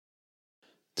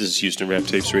This is Houston Rap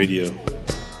Tapes Radio.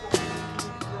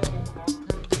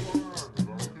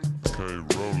 Okay,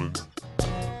 rolling.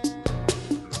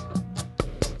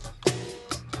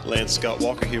 Lance Scott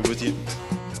Walker here with you.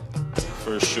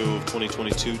 First show of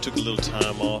 2022. Took a little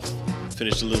time off.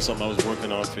 Finished a little something I was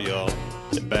working on for y'all.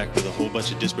 And back with a whole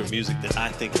bunch of disparate music that I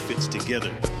think fits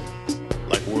together.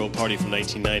 Like World Party from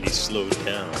 1990 slowed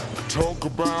down. Talk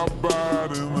about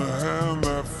biting the hand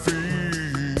that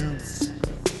feeds.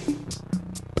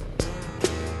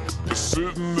 You're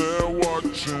sitting there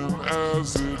watching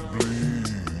as it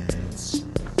bleeds.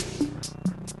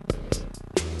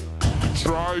 You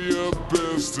try your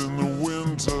best in the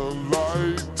winter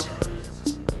light,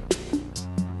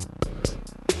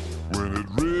 when it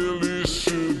really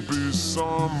should be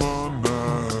summer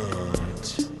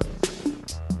night.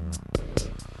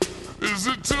 Is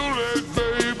it too late,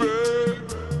 baby?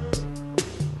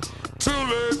 Too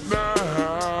late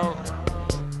now.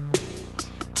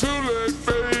 Too late,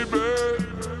 baby.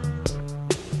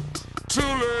 Too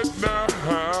late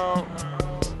now.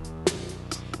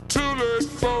 Too late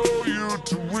for you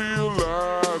to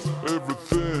realize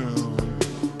everything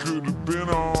could have been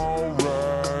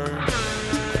alright.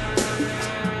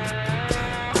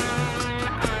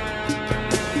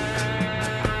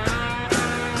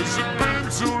 Has it been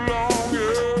too long,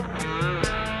 yeah?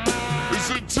 Is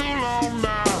it too long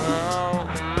now?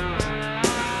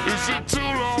 Is it too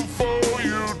long for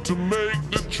you to make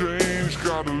the change?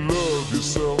 Gotta love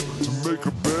yourself to make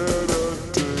a better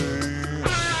day.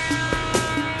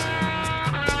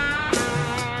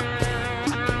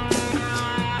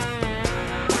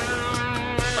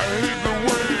 I hate the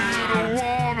way you don't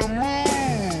wanna move.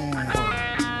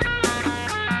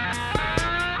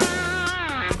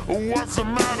 What's the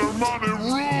matter? Money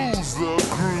rules the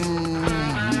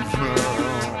groove now.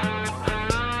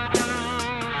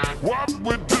 What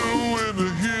we're doing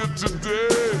here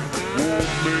today won't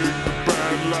make the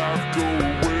bad life go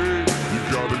away. You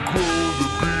gotta grow the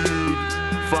beard,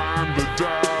 find the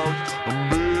doubt, and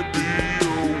maybe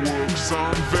you'll work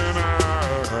something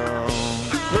out.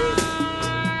 Hey.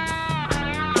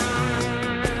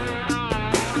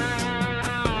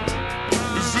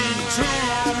 Is it too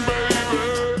long, baby?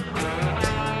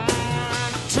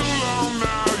 Too long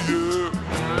now, yeah.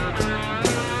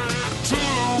 Too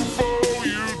long for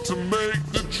you to make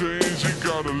the change. You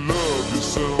gotta love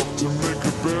yourself to make a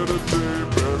better day,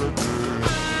 better day.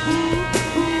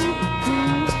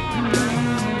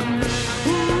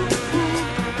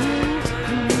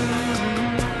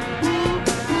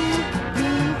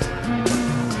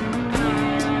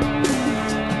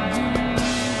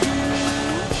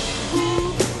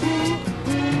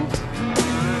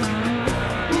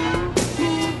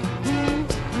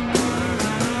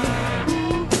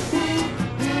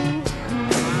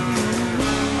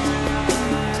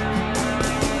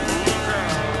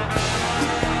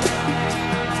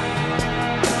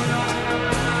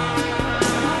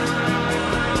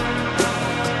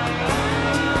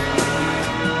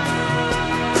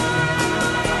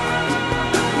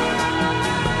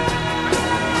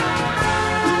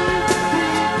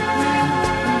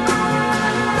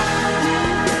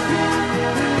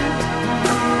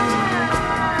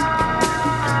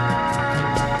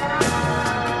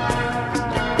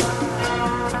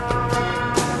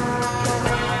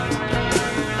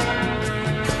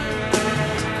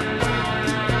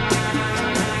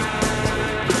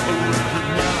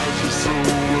 Recognize your soul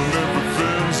and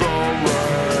everything's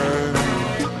alright.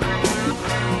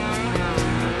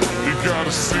 You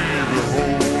gotta see the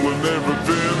whole and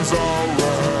everything's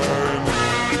alright.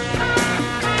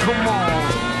 Come on,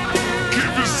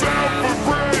 give yourself a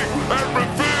break,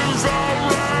 everything's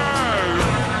alright.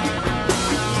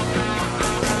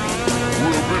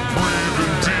 We'll be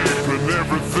breathing deep and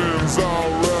everything's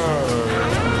alright.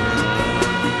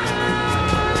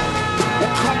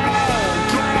 Well, come on,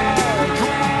 come on,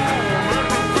 come on,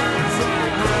 everything's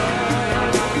alright.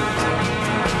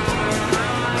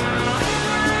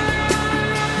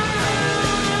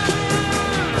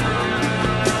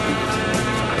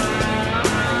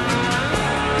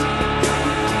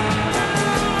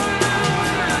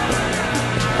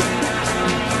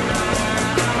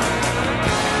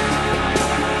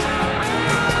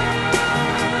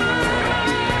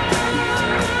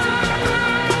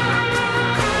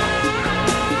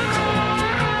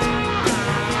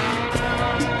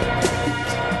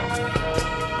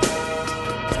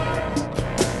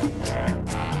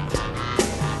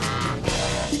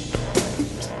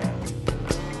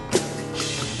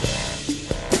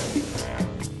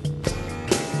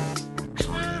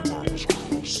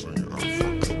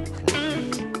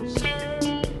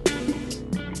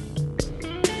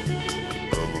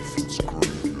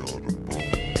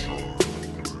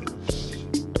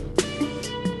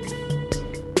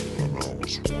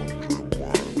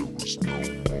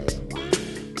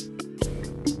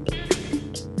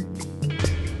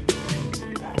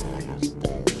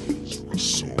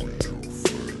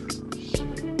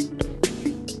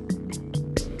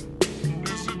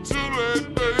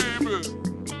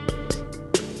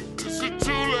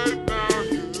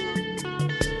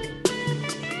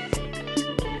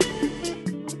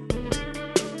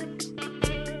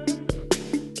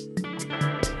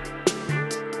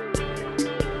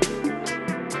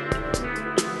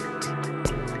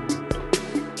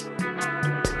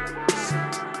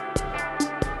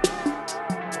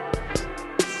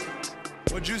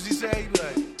 What Juicy say? He be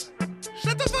like,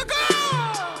 shut the fuck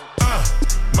up!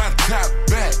 My top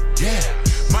back, yeah.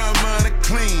 My money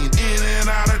clean, in and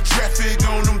out of traffic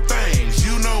on them things.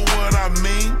 You know what I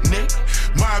mean, nigga.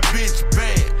 My bitch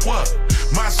bad, what?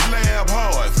 My slab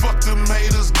hard. Fuck them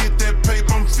haters, get that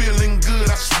paper. I'm feeling good,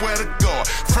 I swear to God.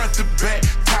 Front to back,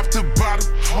 top to bottom,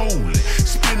 hold it.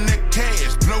 Spend that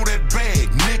cash, blow that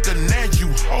bag, nigga. Now you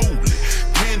hold it.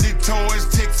 Candy toys,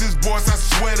 Texas boys, I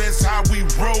swear that's how we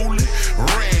roll it.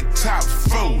 Rag top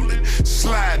folded,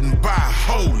 sliding by,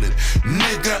 hold it.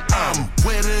 Nigga, I'm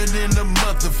wetter than the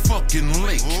motherfucking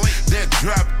lake. That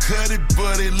drop cut it,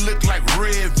 but it look like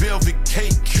red velvet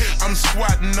cake. I'm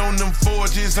squatting on them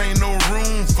forges, ain't no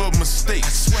room for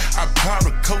mistakes. I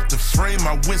powder coat the frame,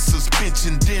 I went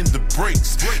suspension, then the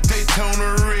brakes.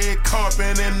 Daytona red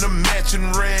carpet and the matching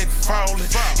rag falling.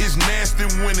 It's nasty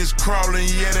when it's crawling,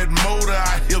 yeah, that motor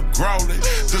out here growling.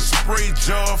 The spray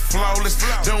jar flawless,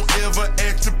 don't ever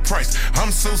ask the price.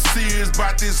 I'm so serious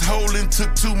about this holding,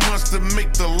 took 2 months to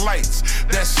make the lights.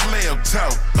 That slab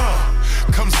talk,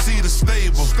 come see the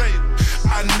stable.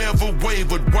 I never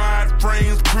wavered, wide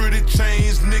frames, pretty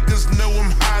chains, niggas know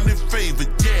I'm highly favored,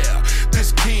 yeah.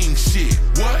 This king shit,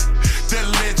 what? That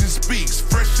legend speaks,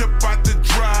 fresh up out the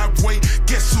driveway,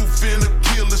 guess who finna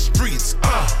kill the streets?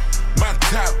 My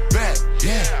top back,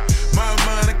 yeah. My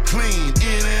money clean,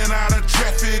 in and out of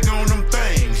traffic on them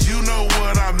things. You know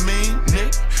what I mean,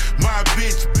 nigga. My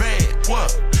bitch bad, what?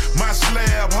 My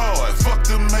slab hard. Fuck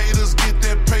them haters, get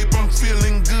that paper. I'm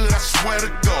feeling good, I swear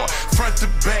to God. Front to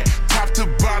back, top to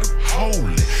bottom, hold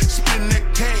it. Spend that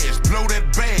cash, blow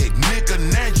that bag, nigga.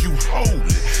 Now you hold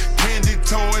it. Candy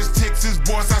toys, Texas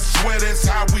boys, I swear that's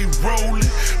how we roll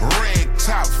it. Rag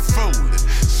top folded,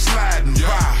 sliding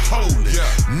by, hold it.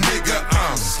 Nigga,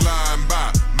 I'm sliding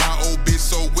by. My old bitch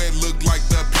so wet, look like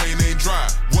the paint ain't dry.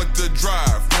 What to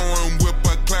drive? Foreign whip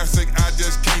a classic, I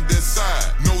just can't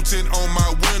decide. No tint on my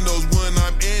windows when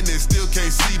I'm in it, still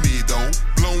can't see me though.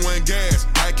 Blowing gas,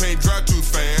 I can't drive too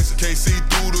fast, can't see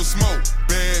through the smoke.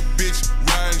 Bad bitch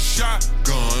riding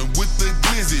shotgun with the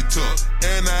glizzy tuck,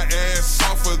 and I ass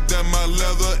softer than my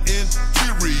leather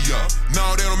interior.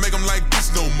 No, they don't make them like this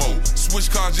no more.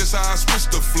 Switch cars just how I switch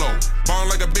the flow. Ball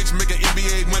like a bitch, making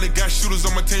NBA money. Got shooters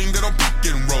on my team that don't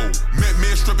pick and roll. Met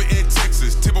me stripping in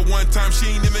Texas. Tip her one time,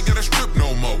 she ain't even got a strip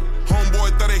no more.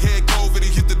 Homeboy thought he had COVID, he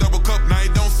hit the double cup, now he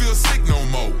don't feel sick no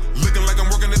more. Looking like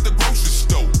I'm working at the grocery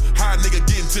store. How a nigga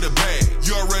getting to the bag?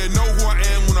 You already know who I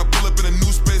am when I pull up in a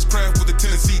new spacecraft with the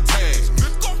Tennessee tags.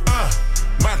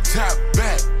 My top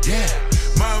back, yeah.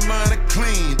 My money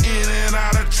clean, in and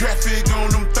out of traffic on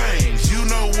them things. You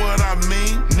know what I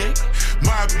mean, nigga.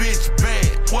 My bitch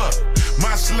bad, what?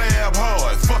 My slab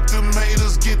hard. Fuck them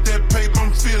haters, get that paper.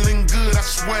 I'm feeling good, I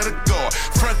swear to God.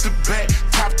 Front to back,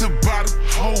 top to bottom,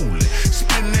 hold it.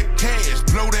 Spend that cash,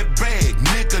 blow that bag,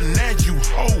 nigga. Now you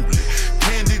hold it.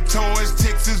 Candy toys,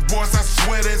 Texas boys, I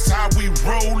swear that's how we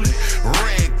roll it.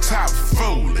 Rag top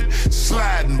folded,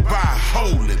 sliding by,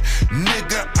 hold it.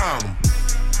 Nigga, I'm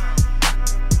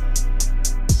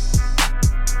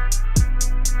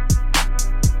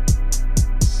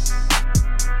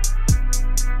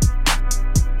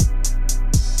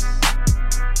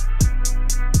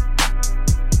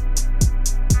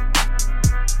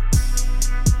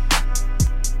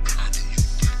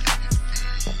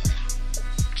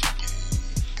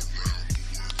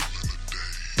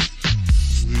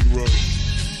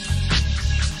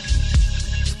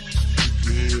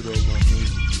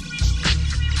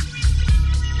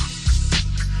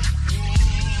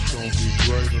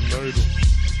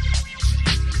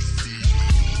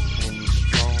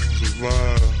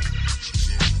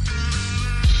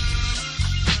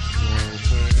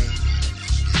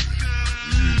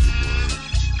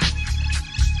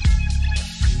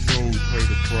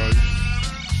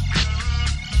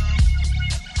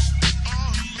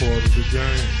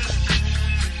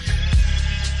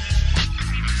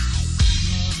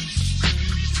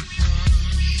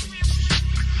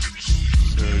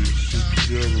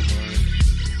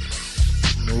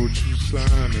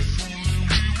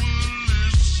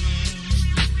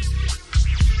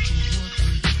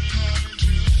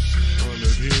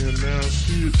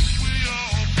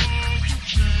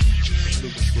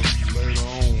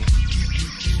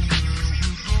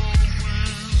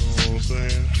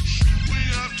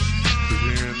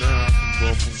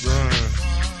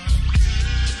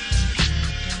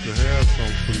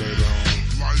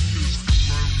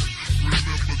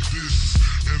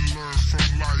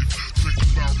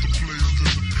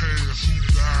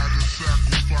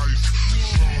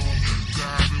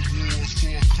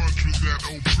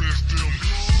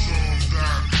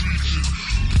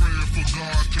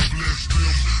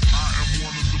I am one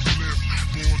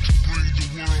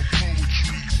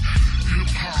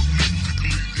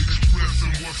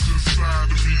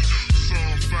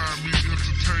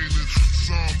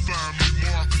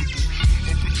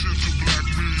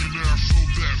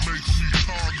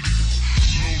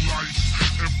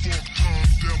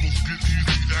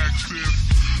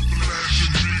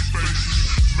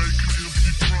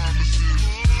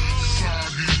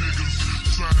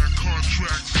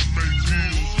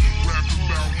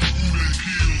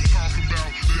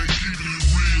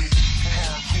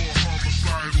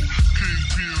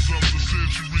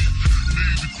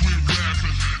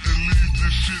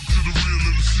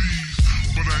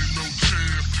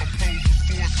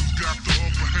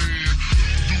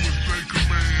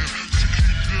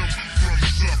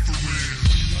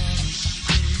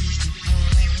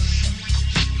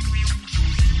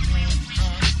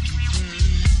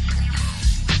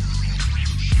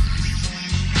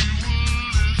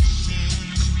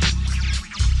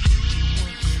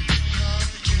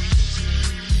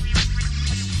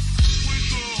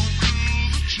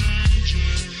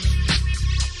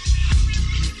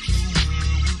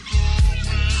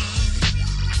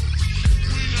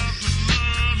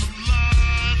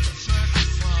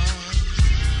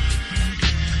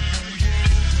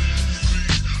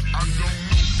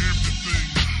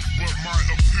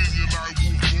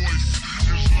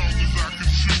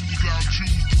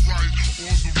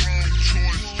or the wrong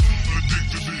choice.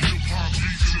 Addicted to hip-hop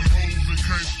beats and hoes and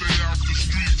can't stay out the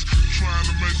streets. Trying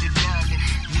to make $1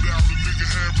 without a nigga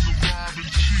having to rob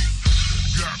and cheat.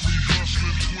 Got me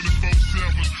hustling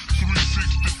 24/7,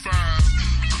 365,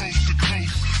 coast to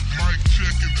coast, mic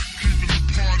checking, keeping the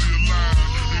party alive.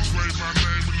 Engrave my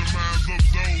name in the minds of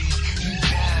those who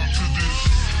bob to this,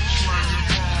 slanging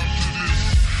bomb to this,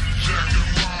 jacking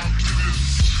rob to this.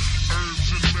 Herbs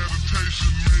and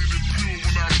meditation made it pure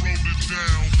when I wrote it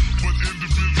down, but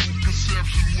individual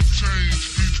perception will change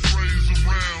each phrase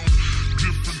around.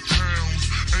 Different towns,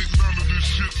 ain't none of this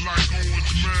shit like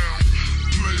Orange Mound.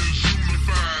 Players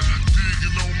unified,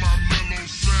 digging on my mellow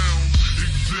sounds.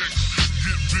 Execs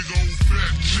get big old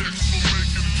fat checks for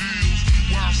making deals,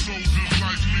 while soldiers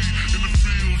like me in the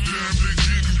field, damn, they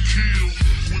getting killed.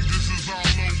 When this is all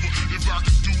over, if I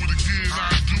could do it again,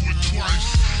 I'd do it twice.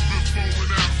 Before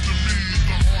and after me,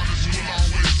 the artist will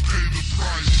always pay the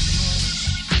price.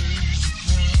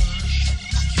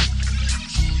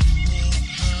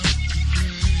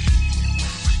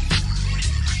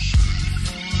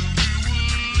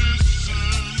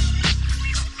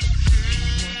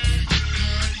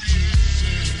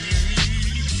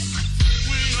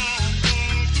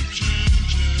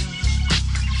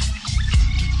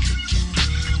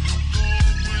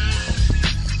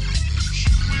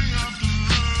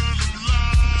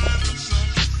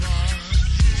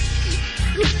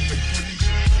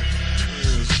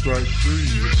 Strike three.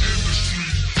 The industry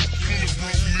full of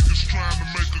broke niggas trying to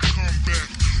make a comeback,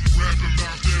 rapping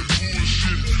about that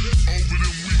bullshit over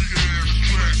them weak ass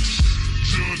tracks.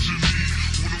 Judging me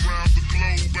when around the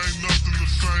globe ain't nothing the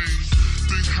same.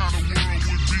 Think how the world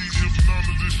would be if none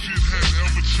of this shit had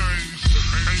ever changed.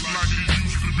 Ain't like it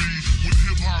used to be when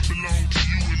hip hop belonged to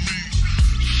you and me.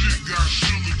 Shit got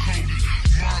sugar coated,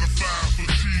 modified for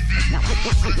TV.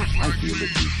 I feel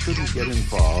that you shouldn't get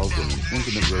involved in an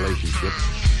intimate relationship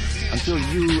until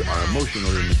you are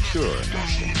emotionally mature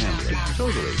enough to handle it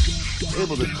totally,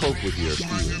 able to cope with your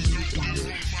feelings and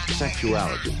your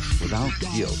sexuality without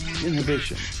guilt,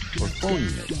 inhibition, or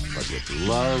phoniness, but with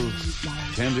love,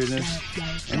 tenderness,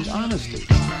 and honesty.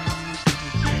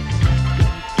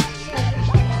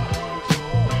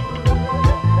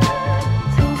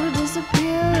 Things were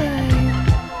disappearing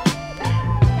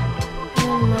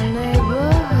in my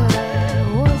neighborhood.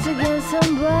 Once again,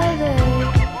 somebody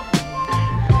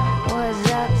was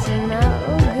up to no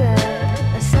good.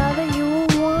 I saw that you were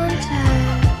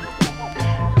wanted,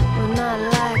 but not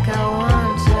like I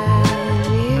wanted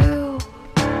you.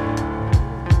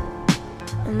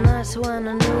 And that's when I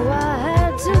knew I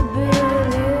had to be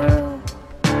with you.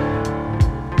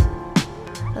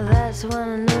 That's when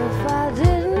I knew if I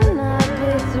didn't, I'd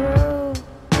be through.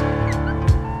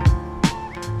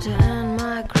 To end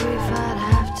my grief, I'd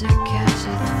have to catch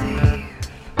a thief.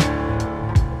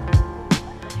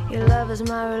 Your love is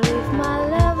my relief, my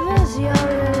love is your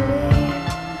relief.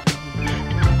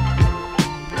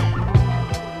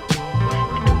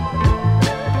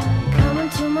 Coming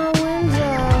to my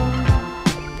window,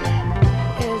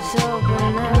 it's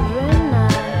open every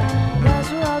night. That's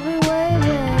where I'll be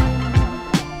waiting.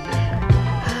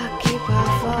 I keep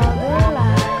out for the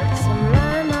lights. I'm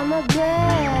lying on my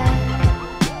bed,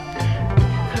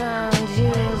 crown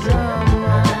jewels on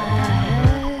my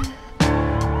head.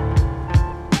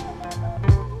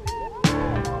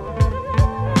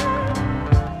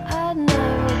 I'd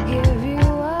never give you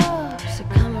up. So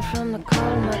coming from the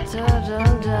cold, my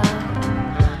turtle dove.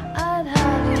 I'd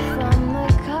hide you from the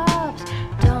cops.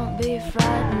 Don't be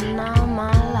frightened now,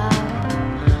 my love.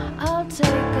 I'll take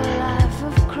a life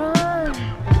of crime,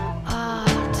 all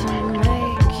to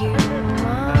make you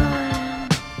mine.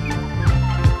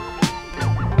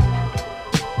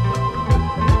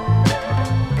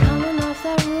 Coming off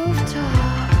that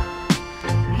rooftop,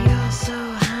 you're so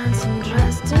handsome,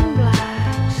 dressed in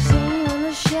black. Seen in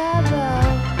the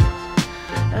shadows,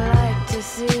 I like to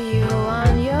see you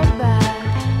on your back.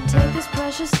 Take this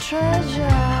precious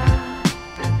treasure,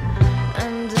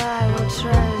 and I will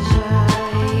treasure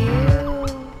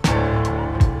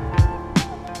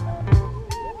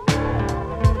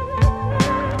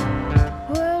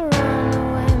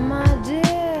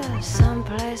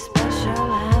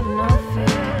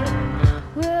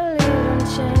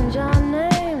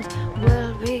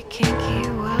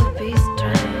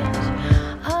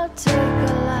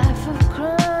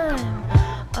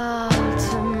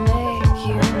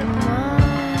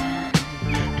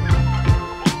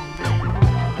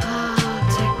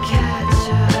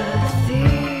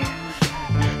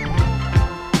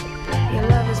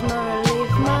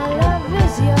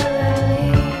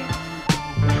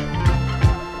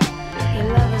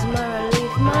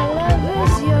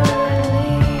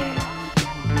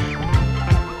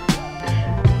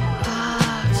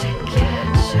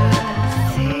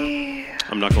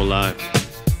alive.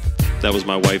 That was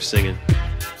my wife singing.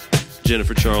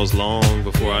 Jennifer Charles long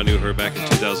before I knew her back in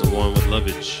 2001 with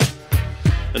Lovage.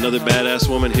 Another badass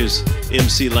woman, here's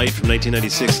MC Light from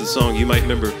 1996, the song you might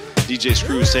remember DJ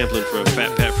Screw sampling for a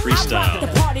Fat Pat freestyle. I rock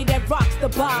the party that rocks the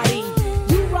body.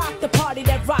 You rock the party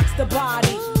that rocks the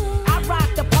body. I rock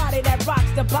the party that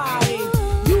rocks the body.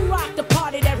 You rock the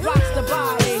party that rocks the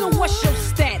body. So what's your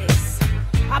status?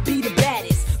 I be the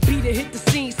baddest. Be to hit the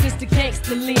scene since the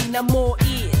gangster lean. I'm all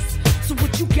ears. So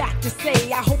what you got to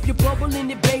say? I hope you're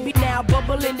bubbling it, baby. Now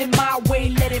bubbling it my way,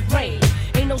 let it rain.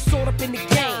 Ain't no sort up in the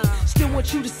game. Still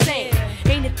want you to sing.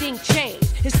 Ain't a thing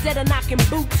changed. Instead of knocking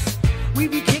boots, we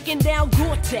be kicking down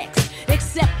Gore-Tex.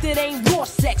 Except it ain't raw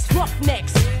sex,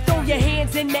 roughnecks. Throw your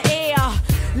hands in the air.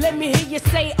 Let me hear you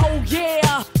say, oh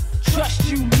yeah. Trust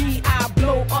you, me, I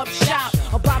blow up shop.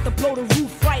 About to blow the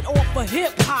roof right off of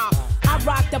hip-hop. I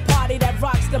rock the party that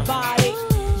rocks the body.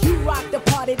 You rock the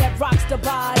party that rocks the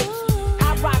body.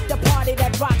 I rock the party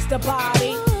that rocks the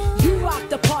body. You rock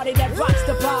the party that rocks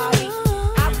the body.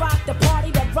 I rock the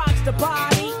party that rocks the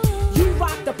body. You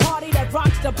rock the party that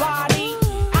rocks the body.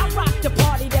 I rock the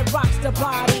party that rocks the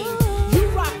body. You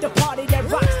rock the party that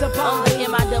rocks the body.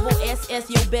 M-I-double-S-S,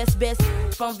 your best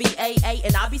from VAA.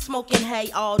 And I be smoking hay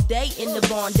all day in the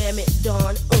barn, damn it,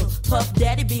 Dawn. Puff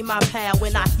Daddy be my pal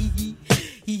when I hee.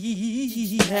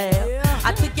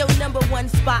 I took your number one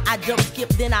spot, I jump, skip,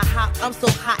 then I hop. I'm so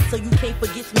hot, so you can't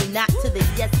forget me not to the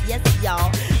yes,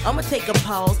 y'all. I'ma take a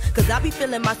pause, cause I be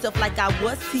feeling myself like I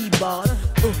was T-ball.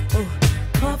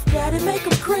 Puff Daddy make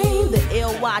 'em cream. The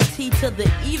L-Y-T to the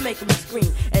E make 'em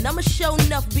scream. And I'ma show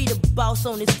enough be the boss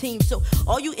on this team. So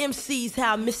all you MCs,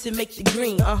 how I miss it, make the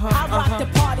green. I rock the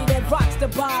party that rocks the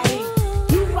body.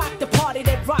 You rock the party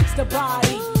that rocks the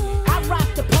body. I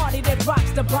rock the party that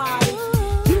rocks the body.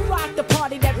 You rock the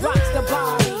party that rocks the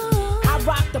body. I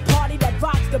rock the party that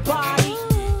rocks the body.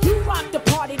 You rock the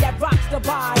party that rocks the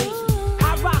body.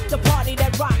 I rock the party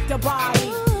that rocks the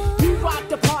body. You rock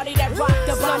the party that rocks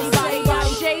the body.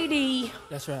 Shady.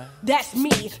 That's right. That's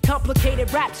me,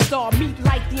 complicated rap star, meet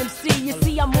like the MC. You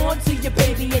see, I'm on to your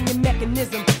baby and your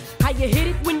mechanism. How you hit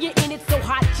it when you're in it so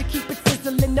hot, you keep it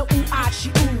sizzling, the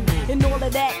ooh-ah-chi-ooh. And all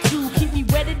of that too, keep me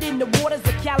wetted in the waters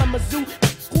of Kalamazoo.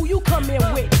 Who you come in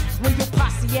with, when your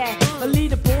posse at? But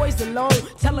leave the boys alone,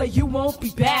 tell her you won't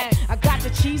be back. I got the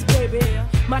cheese, baby,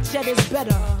 my cheddar's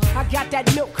better. I got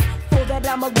that milk, for that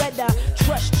I'm a redder.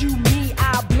 Trust you, me,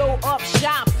 I'll blow up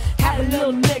shop. Have a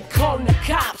little nigga calling the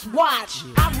cops, watch.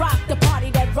 I rock the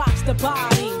party that rocks the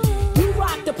body. You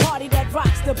rock the party that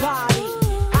rocks the body.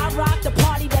 I rock the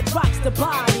party that rocks the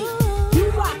body. You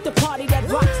rock the party that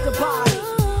rocks the body.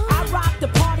 I rock the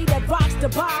party that rocks the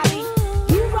body.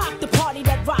 You rock the party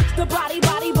that rocks the body,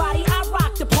 body, body. I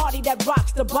rock the party that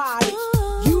rocks the body.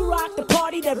 You rock the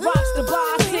party that rocks the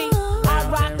body. I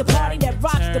rock the party that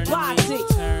rocks the body.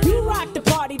 You rock the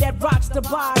party that rocks the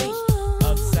body.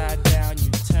 Upside down,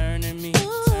 you turning me.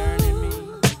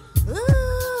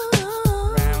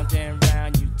 Round and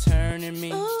round, you turning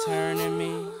me.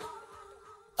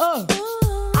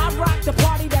 I rock the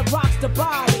party that rocks the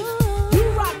body. You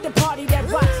rock the party that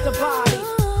rocks the body.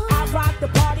 I rock the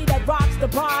party that rocks the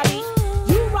body.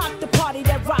 You rock the party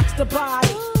that rocks the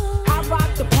body. I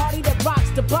rock the party that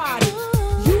rocks the body.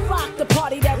 You rock the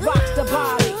party that rocks the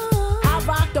body. I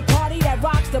rock the party that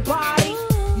rocks the body.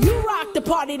 You rock the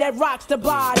party that rocks the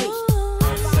body.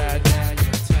 Upside down,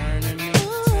 you turning me.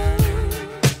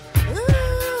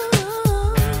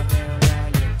 Round and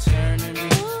round, you turning me.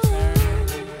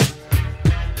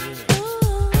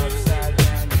 Upside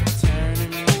down, you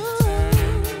turning me.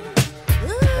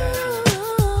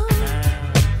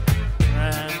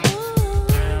 Round,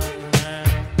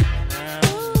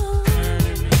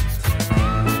 turning me.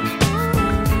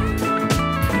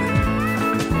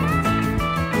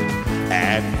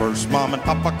 At first, Mom and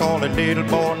Papa called a little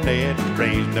boy Ned,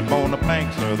 raised him on the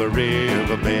banks of the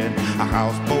riverbed. A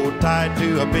houseboat tied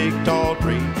to a big tall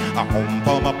tree, a home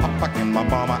for my papa and my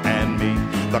mama and me.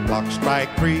 The clock strike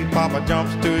 3, Papa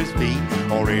jumps to his feet.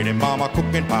 Already Mama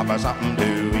cooking Papa something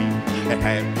to eat. At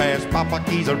 1:30, Papa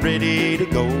keys are ready to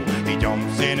go. He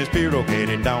jumps in his pirogue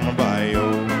headed down the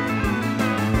bayou.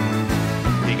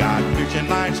 He got fishing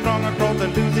lines strung across the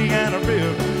Louisiana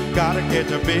River. Gotta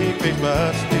catch a big fish for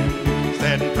us too.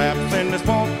 Setting traps in the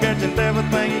swamp, catching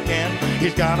everything he can.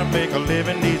 He's gotta make a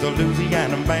living, he's a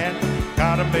Louisiana man.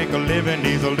 Gotta make a living,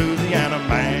 he's a Louisiana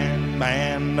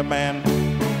man.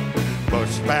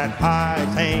 Muskrat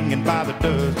hides hanging by the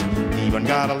dust. Even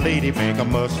got a lady make a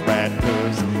muskrat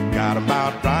cuss. Got 'em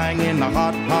out drying in the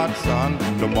hot, hot sun.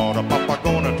 Tomorrow Papa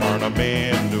gonna turn 'em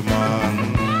into mun.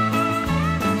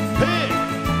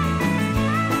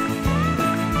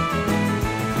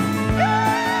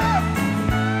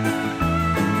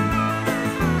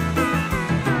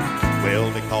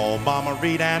 Mama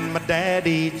Reed and my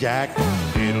daddy Jack.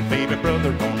 Little baby brother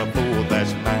on the floor,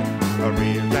 that's Mac. A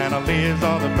Riz and a Liz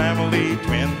are the family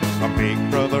twins. My big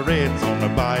brother Ed's on the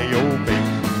bayou big.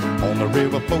 On the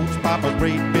river boats, Papa's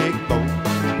great big boat.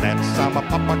 That's how my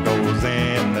papa goes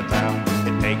into town.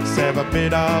 It takes every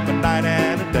bit of a night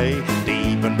and a day to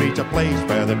even reach a place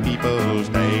where the people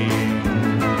stay.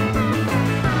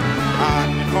 I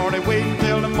can hardly wait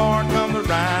till the morning comes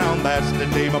around. That's the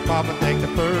day my papa take the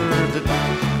birds to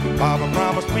town. Papa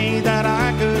promised me that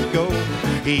I could go.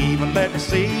 He even let me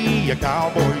see a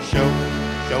cowboy show.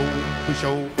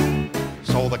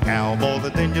 Saw the cowboys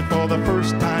that injured for the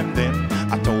first time then.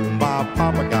 I told my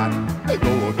papa got to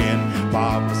go again.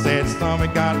 Papa said, son, we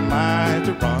got miles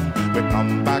to run. We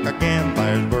come back again,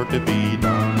 there's work to be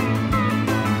done.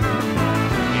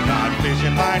 You got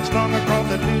fishing lines strung across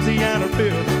the Louisiana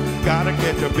River. Gotta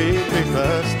catch a big fish for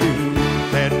us too.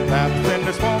 That raps in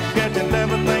the swamp catching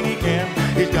everything he can.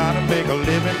 He's gotta make a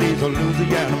living, he's a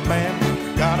Louisiana man.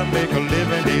 Gotta make a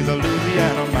living, he's a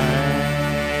Louisiana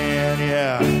man,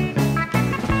 yeah.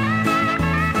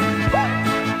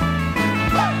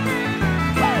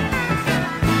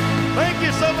 Thank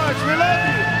you so much. We love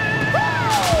you.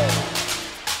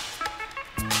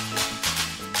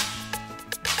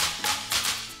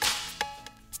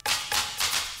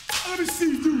 Let me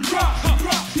see you rock,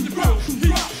 rock, in the rock,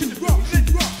 rock, in the rock, let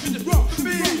it rock, in the rock. Let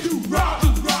me see you rock,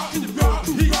 rock, in the rock,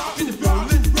 rock, in the rock,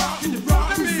 let it rock, in the rock.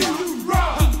 Let me see you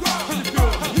rock, rock, in the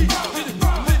rock, rock, in the rock, let it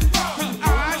rock.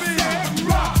 I said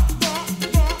rock, rock,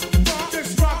 rock, rock,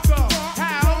 let's rock the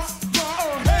house.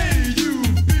 Oh hey you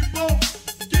people,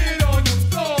 get on the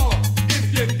floor. If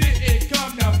you didn't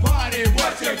come to party,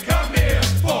 what you come here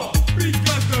for?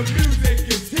 Because the music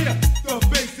is here, the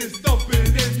bass is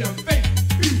thumping in your face.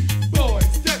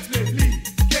 Boys definitely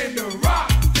came to rock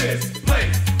this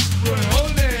place. We're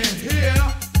only here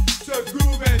to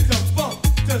groove and to funk,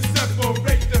 to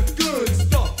separate the good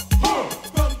stuff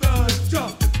from the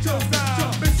jump,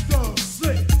 Mr.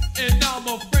 Slick. And I'm a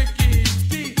Frankie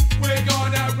D. We're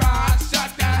gonna rock,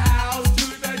 shut the house to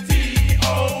the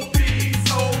T.O.P.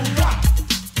 So rock.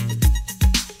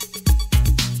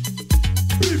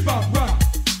 Bebop rock.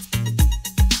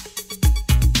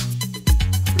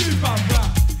 Bebop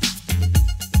rock.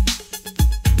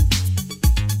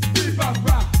 Bebop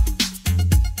rock.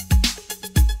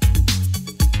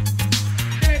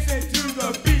 Dancing to the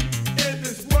beat in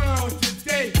this world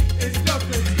today is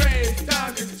nothing strange.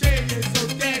 Time is changing, so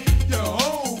dance your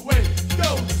whole way.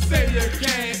 Don't say you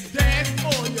can't dance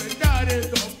or you're not in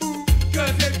the mood.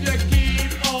 'Cause if you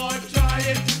keep on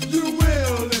trying, you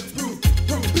will improve.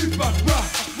 Bebop rock,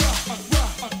 rock, rock,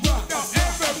 rock. Now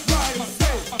everybody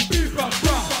say bebop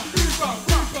rock, bebop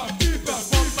rock, bebop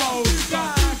one more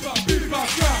time. Bebop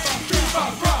rock,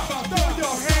 bebop rock. Throw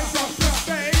your hands up and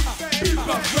say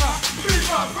bebop rock,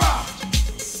 bebop rock.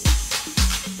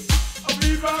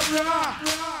 Bebop rock,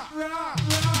 rock, rock,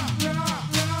 rock, rock,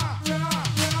 rock,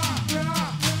 rock,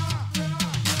 rock.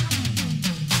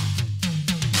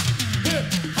 Hip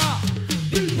hop,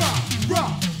 bebop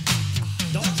rock.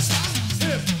 Don't stop.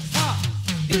 Hip hop,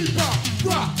 bebop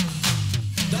rock.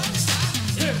 Don't stop.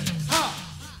 Hip hop,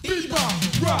 bebop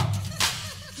rock.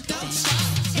 Don't stop.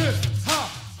 Hip hop,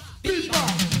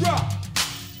 bebop rock.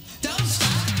 Don't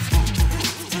stop.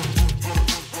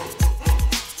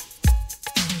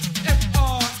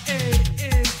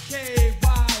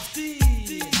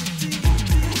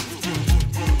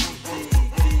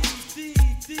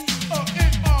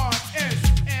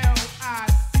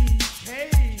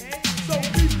 So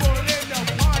people in the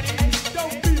party,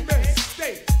 don't be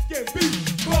mistaken. Beat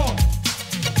boy,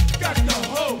 got the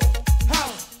whole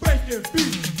house breaking.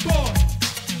 Beat boy,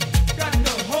 got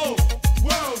the whole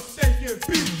world shaking.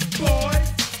 Beat boy,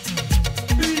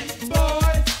 beat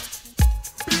boy,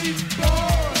 beat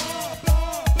boy.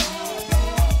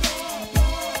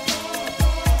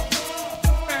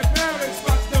 And Paris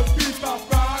rocks the bebop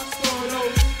rock, so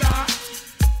don't stop.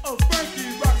 Oh, Frankie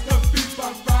rocks the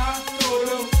bebop rock, so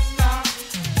don't stop.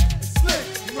 Slick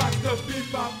rocks the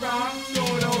bebop rock, so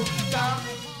don't stop.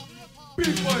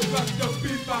 B-boys rock the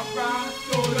bebop rock,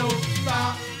 so don't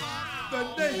stop. The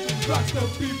nation rocks the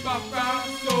bebop rock,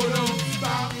 so don't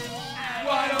stop.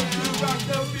 Why don't you rock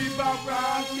the bebop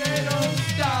rock, yeah, don't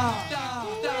stop.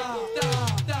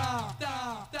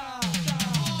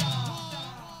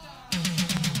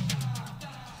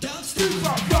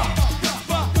 Bebop rock.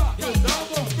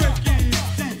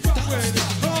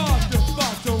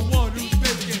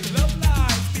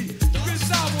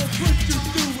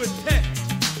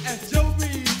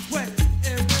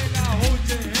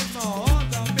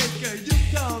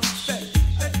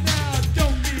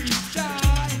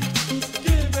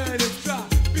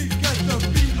 Because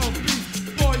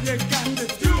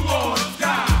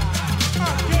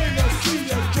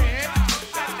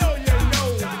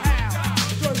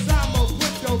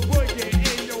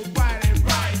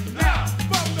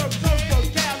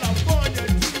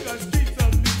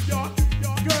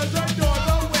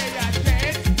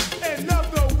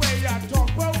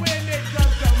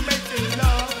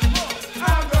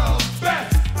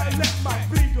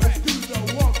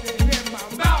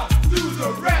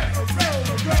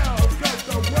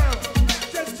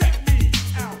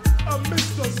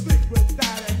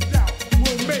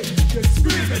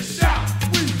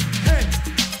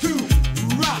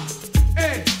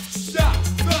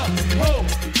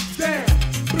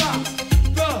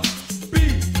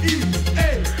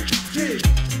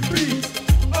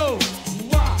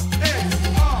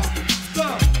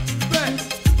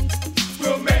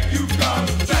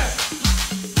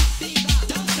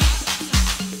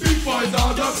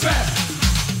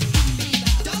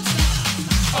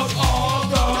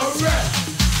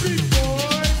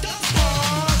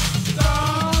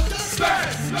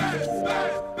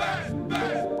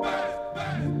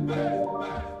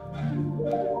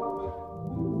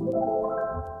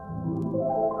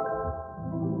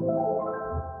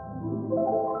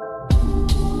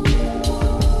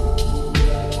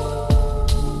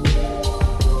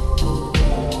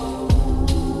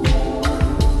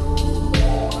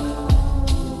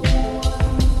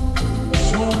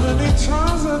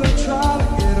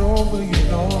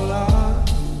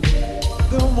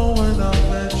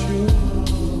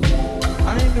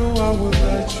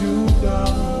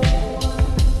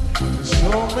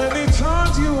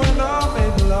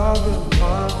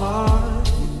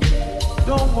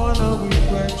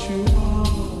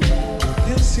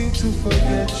to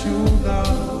forget you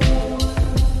now.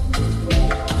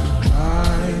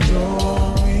 I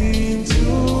don't mean to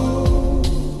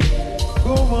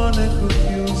go on and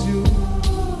confuse you.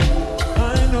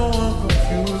 I know I'm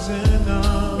confusing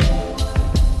now.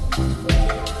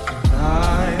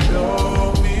 I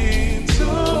don't mean to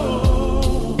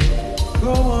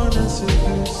go on and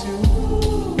seduce you.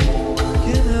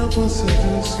 Can't help but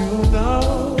seduce you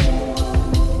now.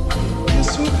 Yes,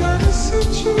 we got a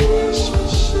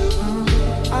situationship.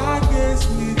 I guess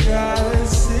we got a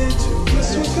situation.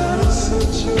 Yes, we got a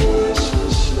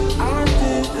situationship. I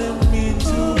didn't mean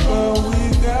to, but we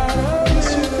got a. Yes,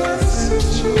 we got a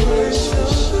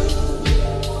situationship.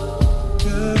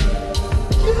 Yeah.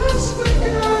 Yes, we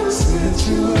got a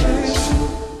situation.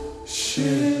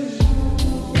 Shit.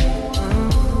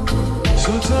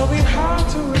 So tell me how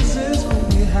to resist when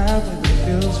we have it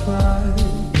feels right.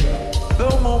 The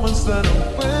moments that I'm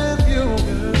with you,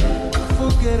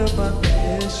 forget about the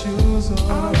issues. I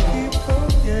keep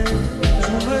forgetting.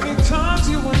 Too many times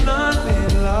you and I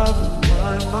made love in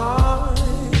my mind.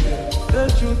 The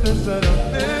truth is that I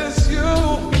miss you.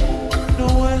 No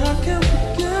way I can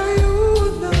forget you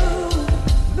now.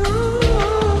 No,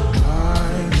 I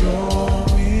don't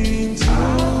mean to. I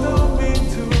don't mean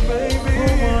to, baby. I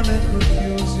wanna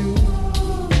confuse you.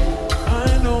 I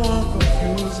know I'm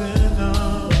confusing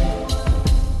now.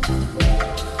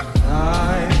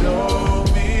 I don't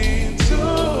mean to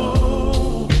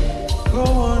go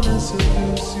on and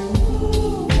seduce you.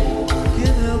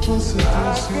 Can't help but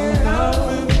seduce you now.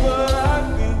 But I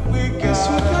think we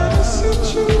got a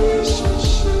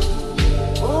situationship.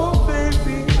 Oh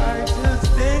baby, I just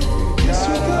think we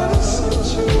got a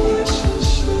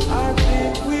situationship. I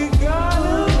think we got a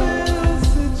little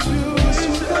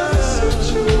situation.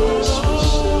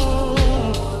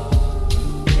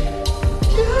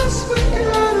 Yes, we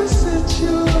got a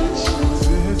situation.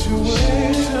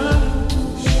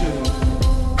 Shit.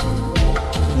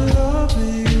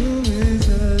 Loving you is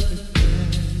everything.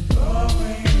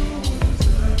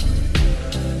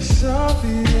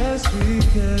 Sorry, yes, we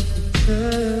can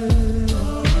pretend.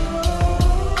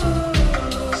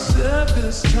 Said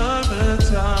this time and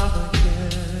time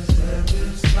again.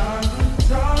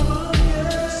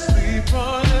 Sleep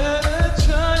on it and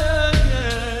try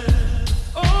again.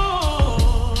 Oh,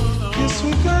 no. Yes,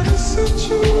 we got a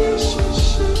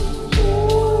situationship.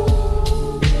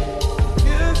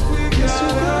 Yes, we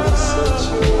got a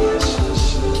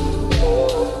situationship.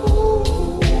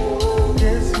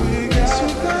 Yes, we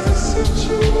got a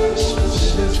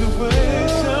situationship.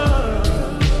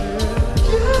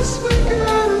 Yes, we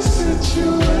got a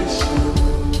situation.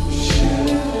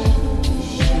 Shit.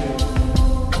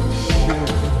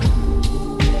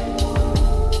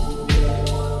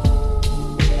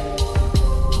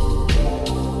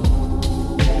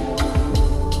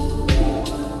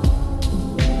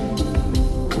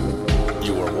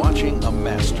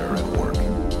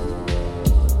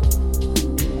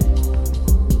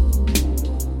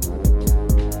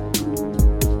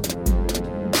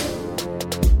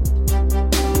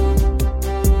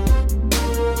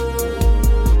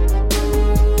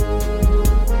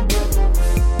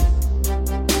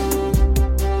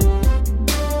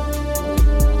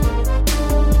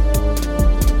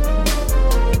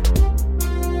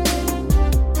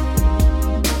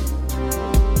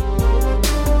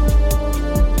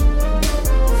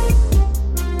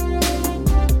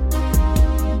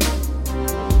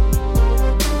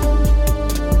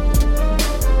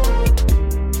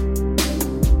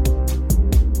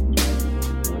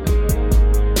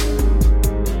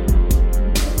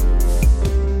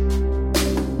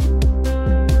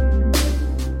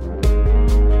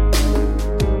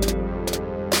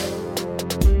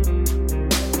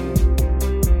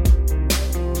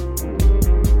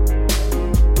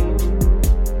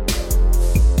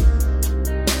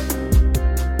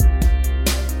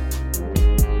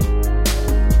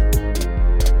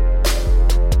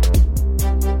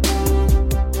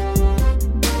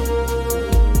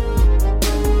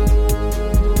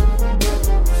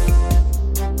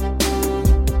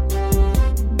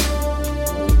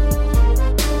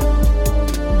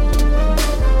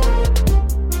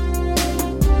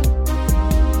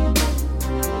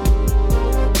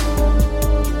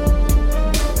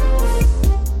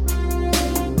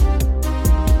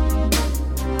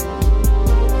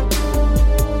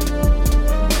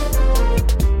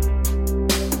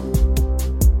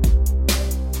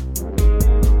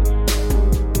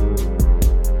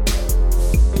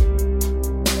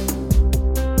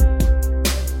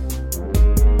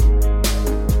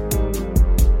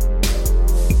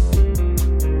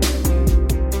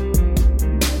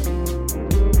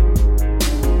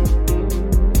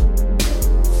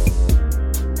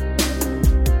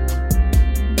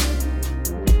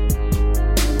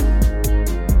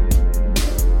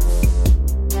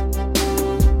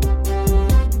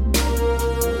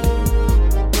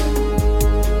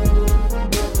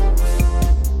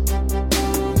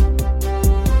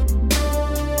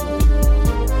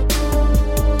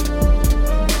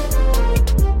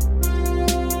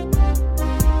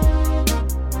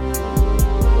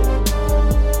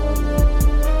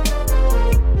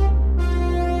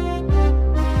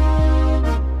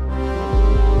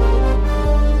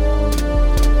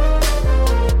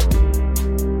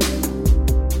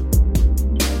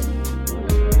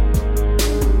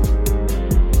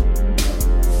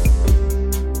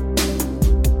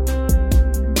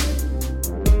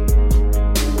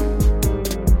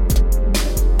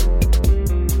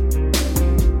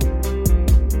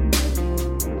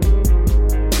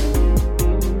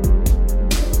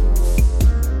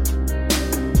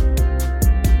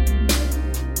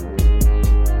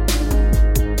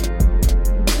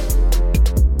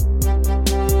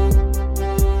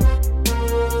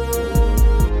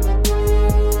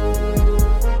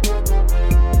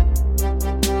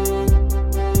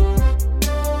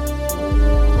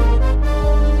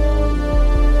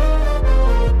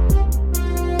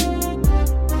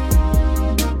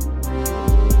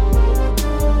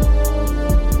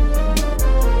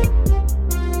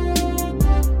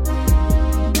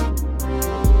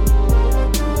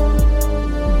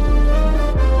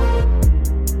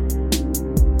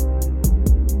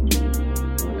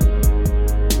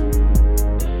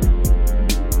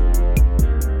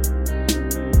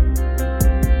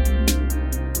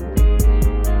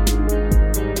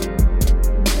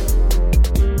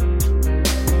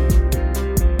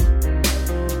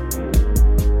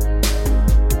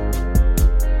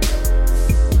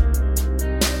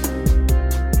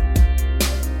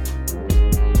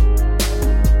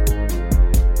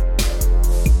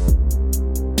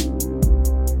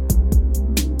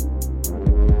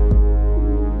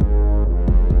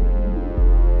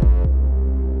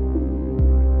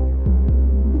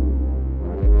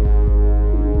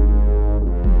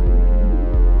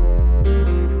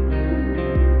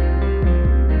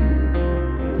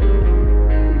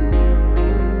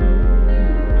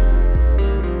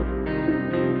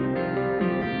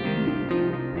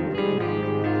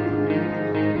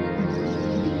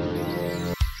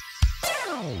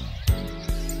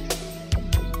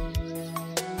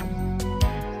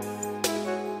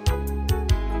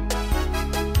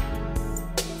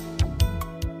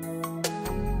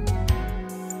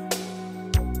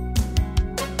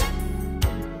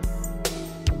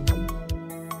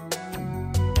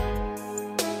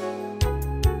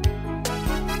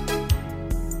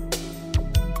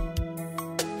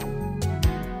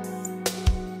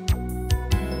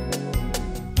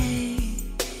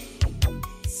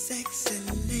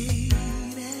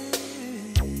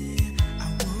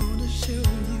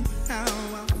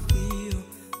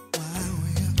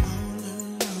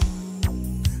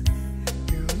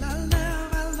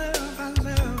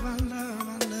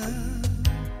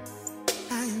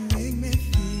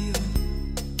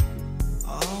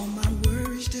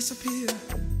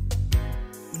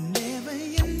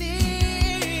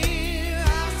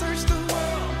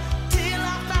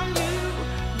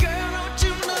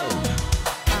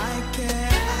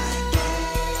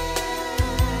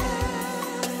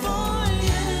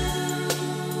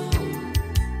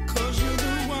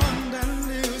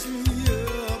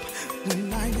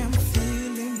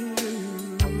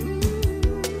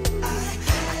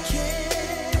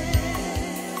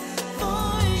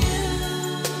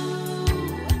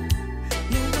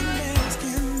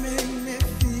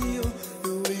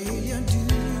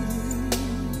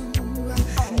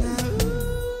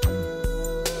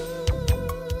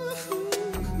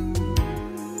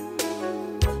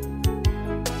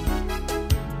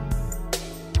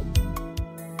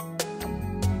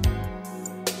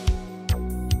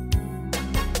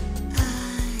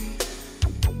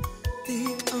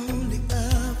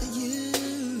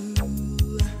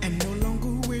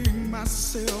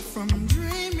 from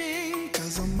dreaming,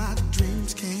 'cause all my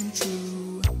dreams came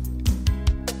true.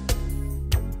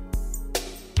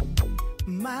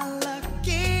 My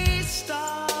lucky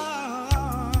star,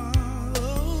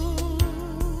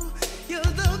 oh, you're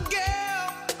the girl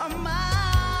of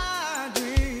my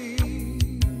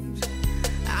dreams.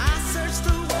 I searched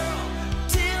the world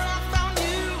till I found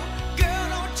you, girl.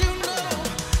 Don't you know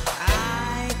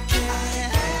I care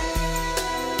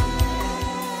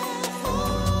for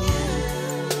you?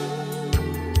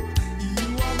 You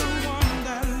are the one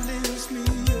that lifts me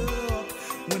up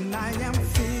when I am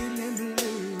feeling blue.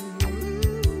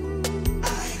 I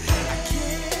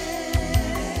care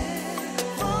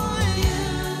for you.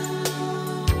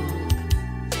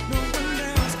 No one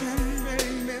else can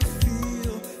make me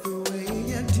feel the way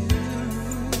you do.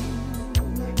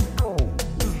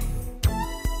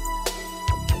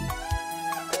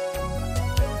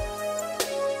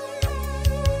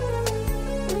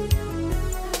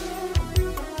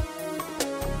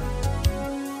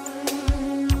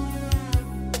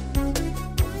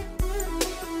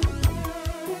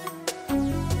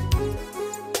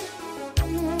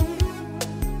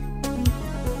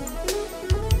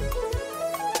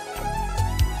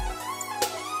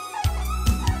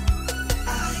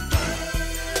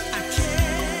 I care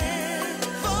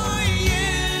for you.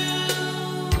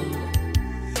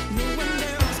 No one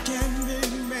else can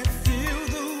make me feel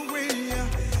the way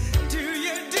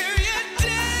you do. You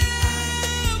do,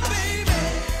 baby.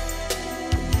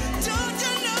 Don't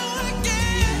you know I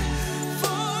care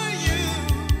for you?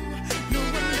 No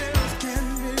one else can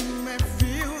make me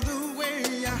feel the way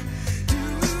you do.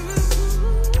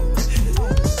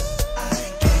 I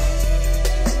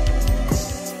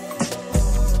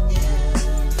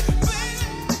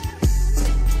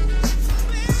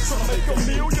Tryna make a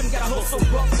million, gotta hustle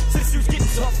rough. Since you's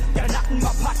getting tough, got a knot in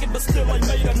my pocket, but still ain't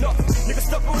made enough. Nigga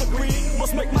stuck on the green,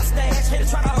 must make my stash. Haters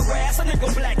try to harass a nigga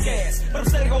black ass, but I'm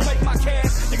steady gon' make my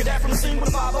cash. Nigga down from the scene with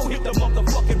a 5-0, hit the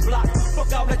motherfucking block.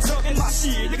 Fuck all that junk in my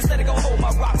shit, nigga steady gon' hold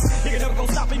my rocks. Nigga never gon'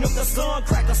 stop me up the sun,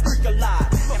 crack the streak alive.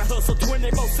 Gotta hustle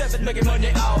 24/7, making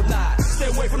money all night. Stay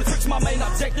away from the tricks, my main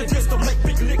objective is to make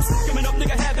big licks. Coming up,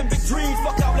 nigga, having big dreams,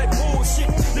 fuck all that bullshit.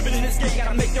 Living in this game,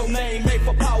 gotta make your name, made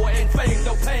for power and fame.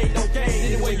 No pain, no gain,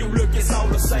 anyway you look, it's all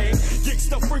the same.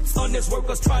 Gangsta freaks, honest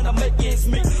workers trying to make ends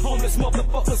meet. Homeless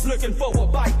motherfuckers looking for a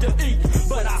bite to eat.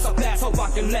 But I surpass, hope I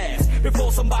can last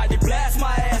before somebody blast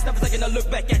my ass. Never taking a look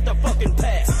back at the fucking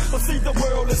past. But see, the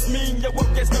world is mean, your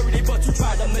work is dirty, but you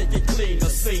try to make it clean. A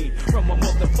scene from a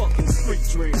motherfucking street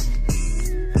dream.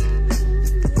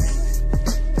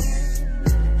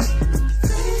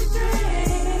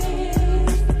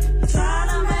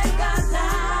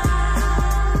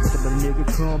 The nigga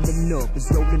coming up is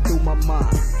rolling through my mind.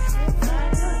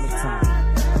 All the time.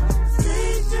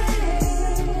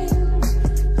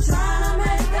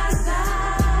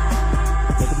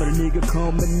 But a nigga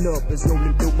coming up is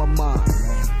rolling through my mind.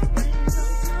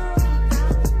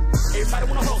 Everybody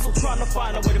wanna hustle, trying to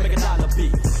find a way to make a dollar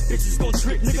big. Bitches gon'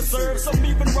 trick, niggas serve, some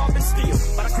even rob and steal.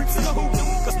 But I creeps in the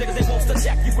hoopoo, cause niggas they wants to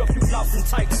jack you up, you lost and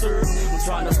tight serve. I'm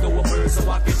trying to store a bird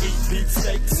so I can eat beef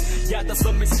steaks. Yeah, there's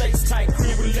some mistakes, tight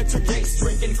crib with electric gates,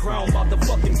 drinking crown by the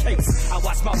fucking cakes. I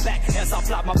watch my back as I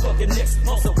fly my fucking next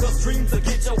hustle, cause dreams will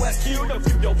get your ass killed if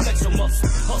you don't flex your muscle.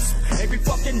 Hustle, every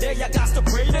fucking day I got to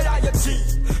pray that I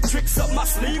achieve. Tricks up my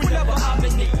sleeve whenever I'm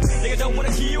in need. Nigga don't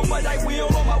wanna kill, but I will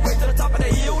on my way to the top of the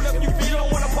hill. If you feel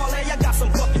don't wanna parlay, I got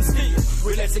some fucking skill.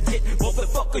 Real as it get,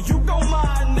 motherfucker, you gon'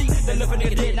 mind me. Then if a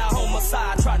nigga dead, now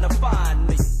homicide trying to find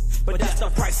me. But that's the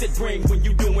price it bring when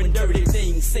you doing dirty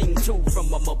things. Sing two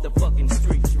from a motherfucking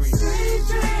street dream. Street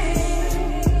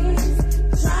dreams,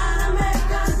 trying to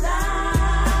make us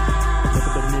die.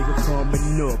 But the nigga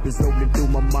coming up is rolling through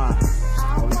my mind.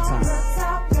 All the time.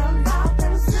 Talk about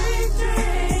them street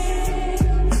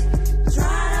dreams,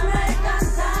 trying to make us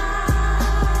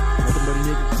die. But the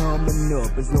nigga coming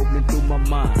up is rolling through my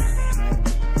mind.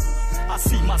 I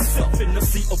see myself in the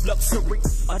sea of luxury.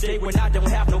 A day when I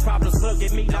don't have no problems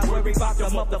bugging me. Not worry about the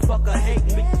motherfucker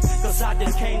hating me. Cause I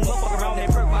done came up around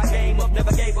and perked my game up.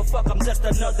 Never gave a fuck, I'm just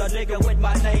another nigga with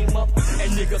my name up.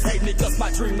 And niggas hate me cause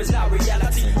my dream is now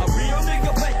reality. A real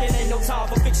nigga faking, ain't no time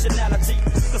for fictionality.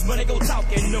 Cause money gon' talk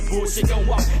and the bullshit gon'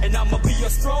 walk. And I'ma be a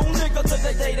strong nigga till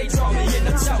the day they draw me in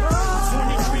the chalk.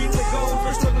 23 to go,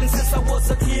 been struggling since I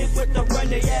was a kid with the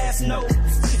runny ass nose.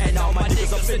 And all my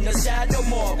niggas in the shadow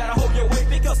more. Gotta hold your weight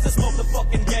because this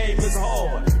motherfucking game is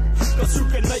hard. Cause you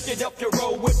can make it up your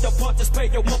road with the punches. Pay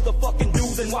your motherfucking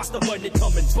dues and watch the money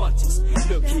come in bunches.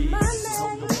 Look here,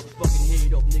 hold your motherfucking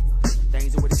head up, nigga.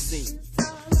 Things are what it seems.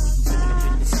 You living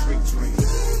in the street dream.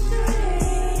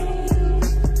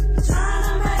 Trying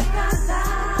to make us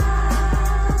die.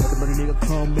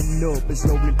 is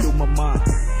rolling through my mind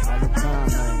all the time,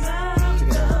 man. Check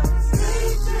it out.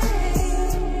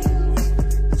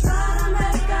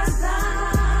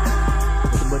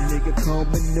 But nigga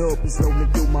coming up is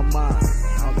rolling through my mind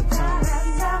all the time.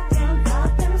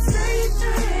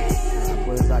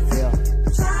 What is out there?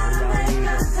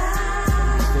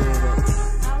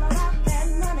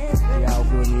 We all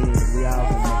good in, we all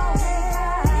good.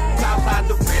 Southside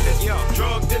the realest, yeah.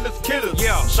 Drug dealers, killers,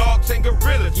 yeah. Sharks and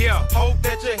gorillas, yeah. Hope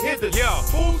that you hit us, yeah.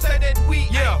 Who said that we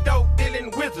ain't dope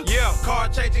dealing wizards, yeah. Car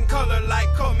changing color like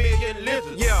chameleon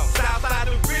lizards, yeah. Southside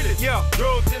the realest, yeah.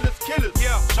 Drug dealers, killers,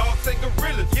 yeah. Sharks and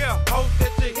gorillas, yeah. Hope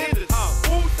that you hit us,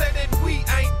 Who said that we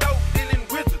ain't dope dealing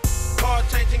wizards? Car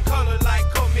changing color like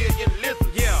chameleon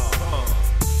lizards, yeah.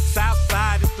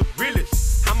 Southside is the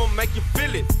realest. I'ma make you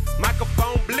feel it.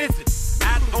 Microphone blizzard.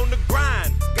 Out on the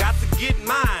grind. Got to get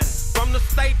mine. From the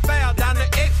state fair down the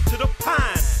X to the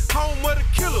pine. Home of the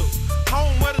killers.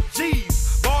 Home of the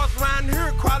G's. Bars round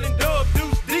here crawling dub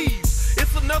deuce D's.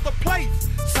 It's another place.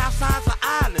 Southside's an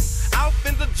island. Out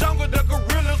in the jungle, the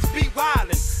gorillas be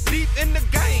wildin'. Deep in the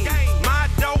game. My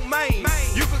domain.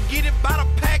 You can get it by the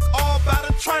pack or by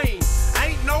the train.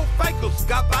 Ain't no fakers.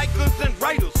 Got bikers and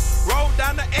raiders. Roll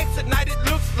down the exit night, it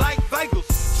looks like Vegas.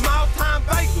 Small time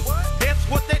Vegas, that's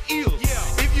what that is.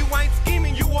 If you ain't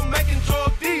scheming, you are making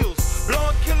drug deals.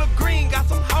 Blowing killer green, got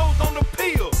some hoes on the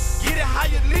pill. Get it how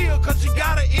you live, cause you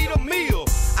gotta eat a meal.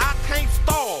 I can't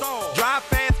stall, drive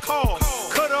fast cars.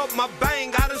 Cut up my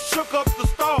bang, I done shook up the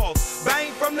stars.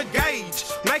 Bang from the gauge,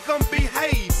 make them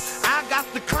behave. I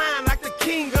got to climb like the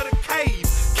king of the cave.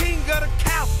 King of the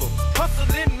castle,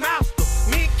 hustling master.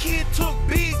 Me and kid took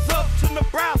bigs up to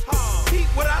Nebraska. Keep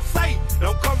what I say,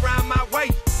 don't come round my way.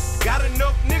 Got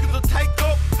enough niggas to take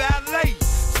up valet.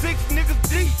 6 niggas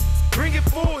deep, bring it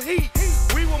full heat.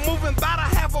 We were moving by to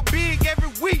have a big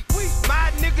every week.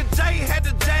 My nigga Jay had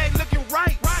the Jag looking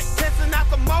right. Testing out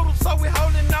the motor, so we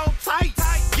holding on tight.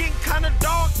 Getting kinda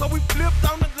dark, so we flipped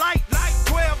on the light.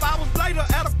 12 hours later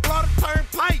at a Florida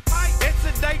turnpike.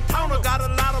 Exit Daytona, got a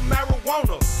lot of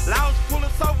marijuana. Laws pull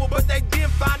us over, but they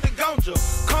didn't find the ganja.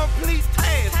 Complete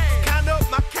task, count up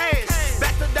my cash.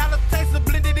 Back to Dallas, Texas,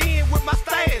 blended in with my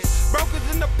stash. Brokers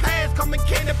in the past, coming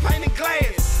candy painted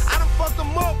glass. I done fucked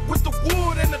them up with the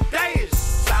wood and the dash.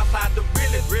 Southside the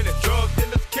realest, drug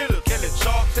dealers, killers,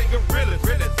 sharks and gorillas.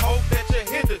 Hope that you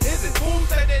hit us. Who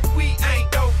said that we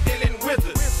ain't dope dealing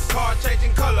wizards? Car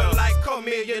changing color like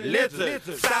chameleon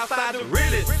lizards. Southside the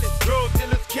realest, drug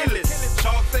dealers, killers,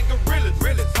 sharks and gorillas.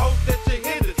 Hope that you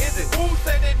hit us. Who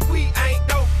said that we ain't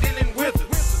dope dealing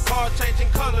wizards? Car changing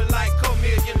color like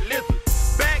chameleon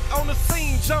lizards. Back on the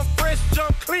scene, jump fresh,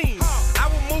 jump clean. I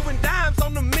was moving dimes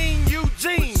on the mean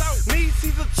Eugene. Me,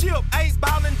 Caesar Chip,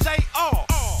 8-Ball and JR.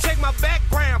 Check my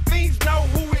background, fiends know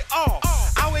who we are.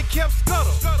 Always kept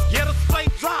scuttle, yeah, the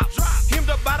slate drops. Hemmed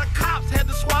up by the cops, had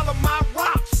to swallow my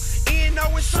rocks.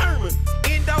 N.O. and Sherman,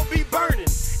 Endo be burning.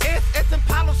 SS and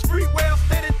Palo Street, well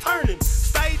steady turning.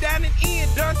 Stay down and in,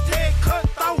 done Ted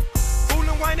cutthroat.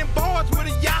 Fooling Wayne and boards with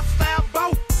a yacht style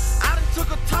boat. I done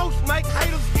took a toast, make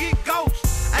haters get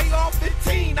ghosts.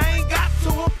 AR-15, I ain't got to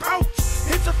approach.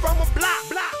 Hit you from a block.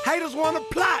 Haters wanna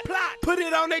plot. Put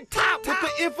it on they top with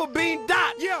the info being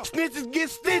dot. Snitches get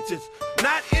stitches,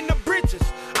 not in the britches.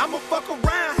 I'ma fuck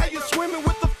around, how you swimming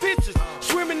with the fishes.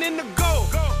 Swimming in the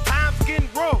Gulf, times getting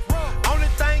rough. Only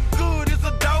thing good is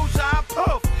a Doja I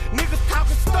puff. Niggas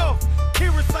talking stuff,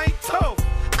 Kyrus ain't tough.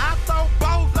 I throw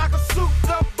bows like a souped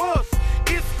up bus.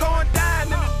 It's going down in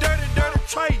the dirty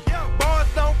tray. Boys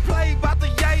don't play about the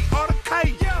yay or the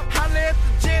K. Holla at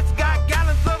the Jets, got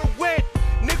gallons of the wet.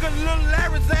 Nigga, Lil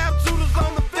Larry's Am Judas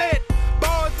on the vet.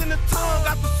 Boys in the tongue,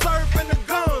 got the surf and the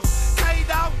guns.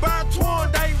 K-Dog, Burn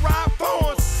Twan, they ride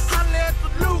phones. Holla at the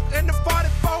Luke and the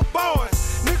 44 boys.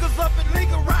 Niggas up at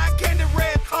Lincoln, ride candy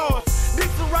red cars.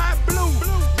 Niggas ride blue,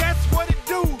 that's what it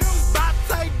do.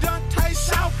 Bate, Dante,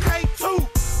 Shout K2.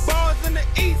 Boys in the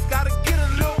east, gotta get a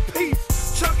little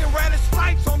piece. Chucking radish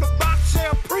stripes on the box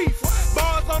shell priest.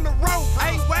 Boys on the road,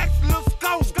 ain't wax, little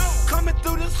scope. Coming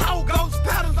through this hole, ghost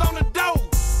patterns on the door.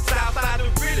 Southside the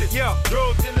realest, yeah.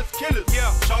 Drug dealers, killers,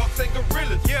 yeah. Sharks and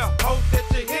gorillas, yeah. Hope that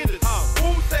you hit us.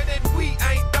 Who said that we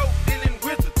ain't dope dealing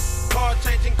wizards? Car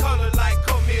changing color like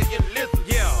chameleon lizards,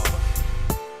 yeah.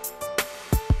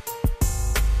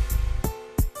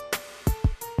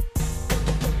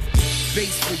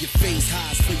 Face for your face,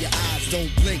 highs for your eyes,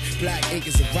 don't blink. Black ink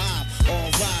is a vibe,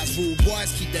 all rise. house rule,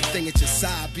 boys, keep that thing at your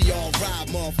side. Be alright,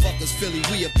 motherfuckers, Philly,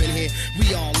 we up in here,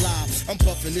 we all live. I'm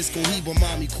puffing this Cohiba,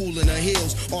 mommy cool in her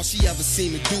heels. All she ever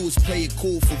seem to do is play it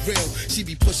cool for real. She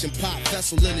be pushing pop,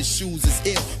 vessel in his shoes is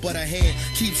ill. But her hand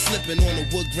keeps slipping on the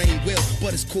wood grain wheel.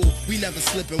 But it's cool, we never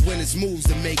slipping when it's moves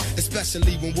to make.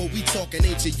 Especially when what we talking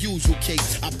ain't your usual cake.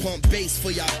 I pump bass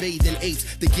for y'all bathing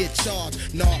apes to get charged.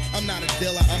 Nah, I'm not a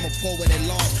dealer, I'm a poet at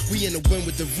large. We in the wind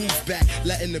with the roof back,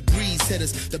 letting the breeze hit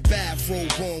us. The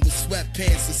bathrobe on with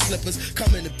sweatpants and slippers.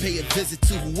 Coming to pay a visit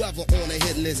to whoever on the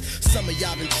hit list. Some of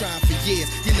y'all been trying for years,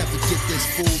 you never get this,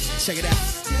 fool. Check it out.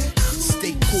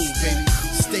 Stay cool, baby.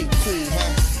 Stay cool,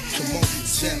 huh? Come on,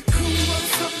 check.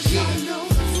 Yeah.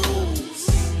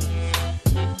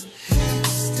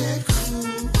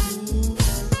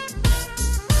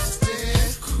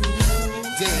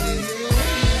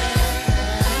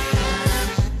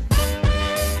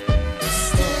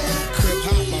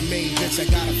 I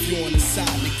got a few on the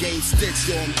side, the game sticks,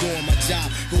 yo, I'm doing my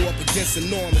job. Go up against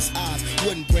enormous odds,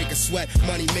 wouldn't break a sweat,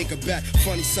 money make a bet.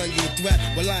 Funny son, you a threat,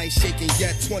 well I ain't shaking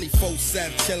yet.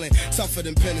 24/7 chilling, tougher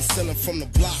than penicillin. From the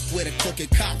block where the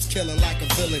crooked cops killing like a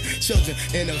villain. Children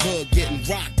in the hood getting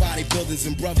rocked by their buildings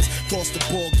and brothers. Cross the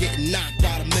board getting knocked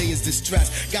by the millions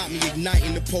distressed. Got me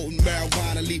igniting the potent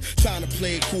marijuana leaf, trying to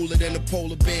play it cooler than the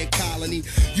polar bear colony.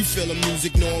 You feel the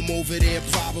music, know I'm over there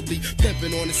probably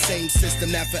pimping on the same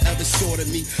system that forever short of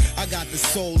me. I got the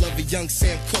soul of a young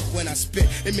Sam Cooke when I spit.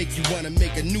 It make you wanna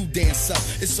make a new dance up.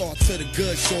 It's all to the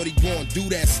good, shorty, go and do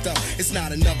that stuff. It's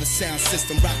not another sound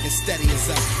system, rockin' steady as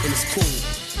up, and it's cool.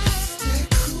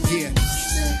 Yeah,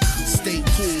 stay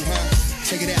cool, huh?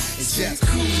 Check it out, it's just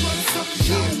cool, motherfuckers,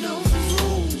 y'all know the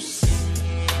rules.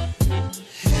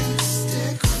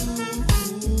 Stay cool,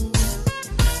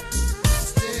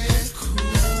 stay cool,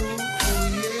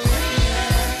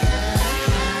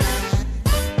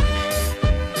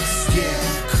 yeah.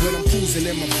 When I'm cruising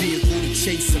in my vehicle, the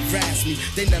chase harass me.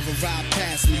 They never ride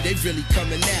past me, they really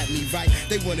coming at me, right?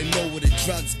 They wanna know where the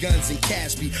drugs, guns, and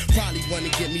cash be. Probably wanna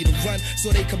get me to run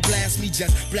so they can blast me.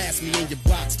 Just blast me in your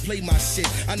box, play my shit.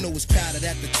 I know it's padded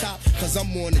at the top, cause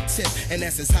I'm on the tip. And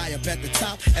that's as high up at the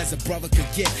top as a brother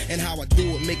could get. And how I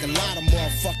do it make a lot of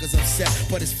motherfuckers upset.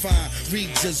 But it's fine, read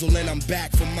Jizzle and I'm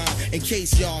back for mine. In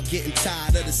case y'all getting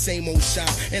tired of the same old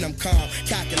shine. And I'm calm,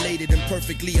 calculated and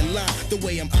perfectly aligned. The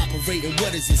way I'm operating,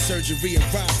 what is it, surgery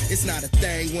and rhyme? It's not a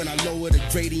thing when I lower the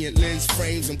gradient lens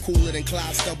frames. I'm cooler than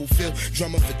Clyde Stubblefield,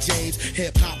 drummer for James.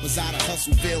 Hip hop was out of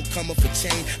Hustleville, coming for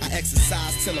change. I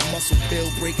exercise till a muscle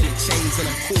build, breaking the chains, and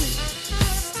I'm cool.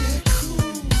 Stay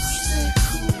cool,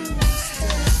 stay cool,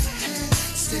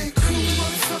 stay cool,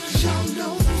 motherfuckers, y'all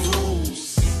know the rules.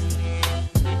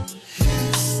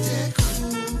 Stay cool,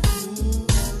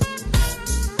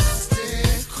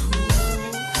 stay cool,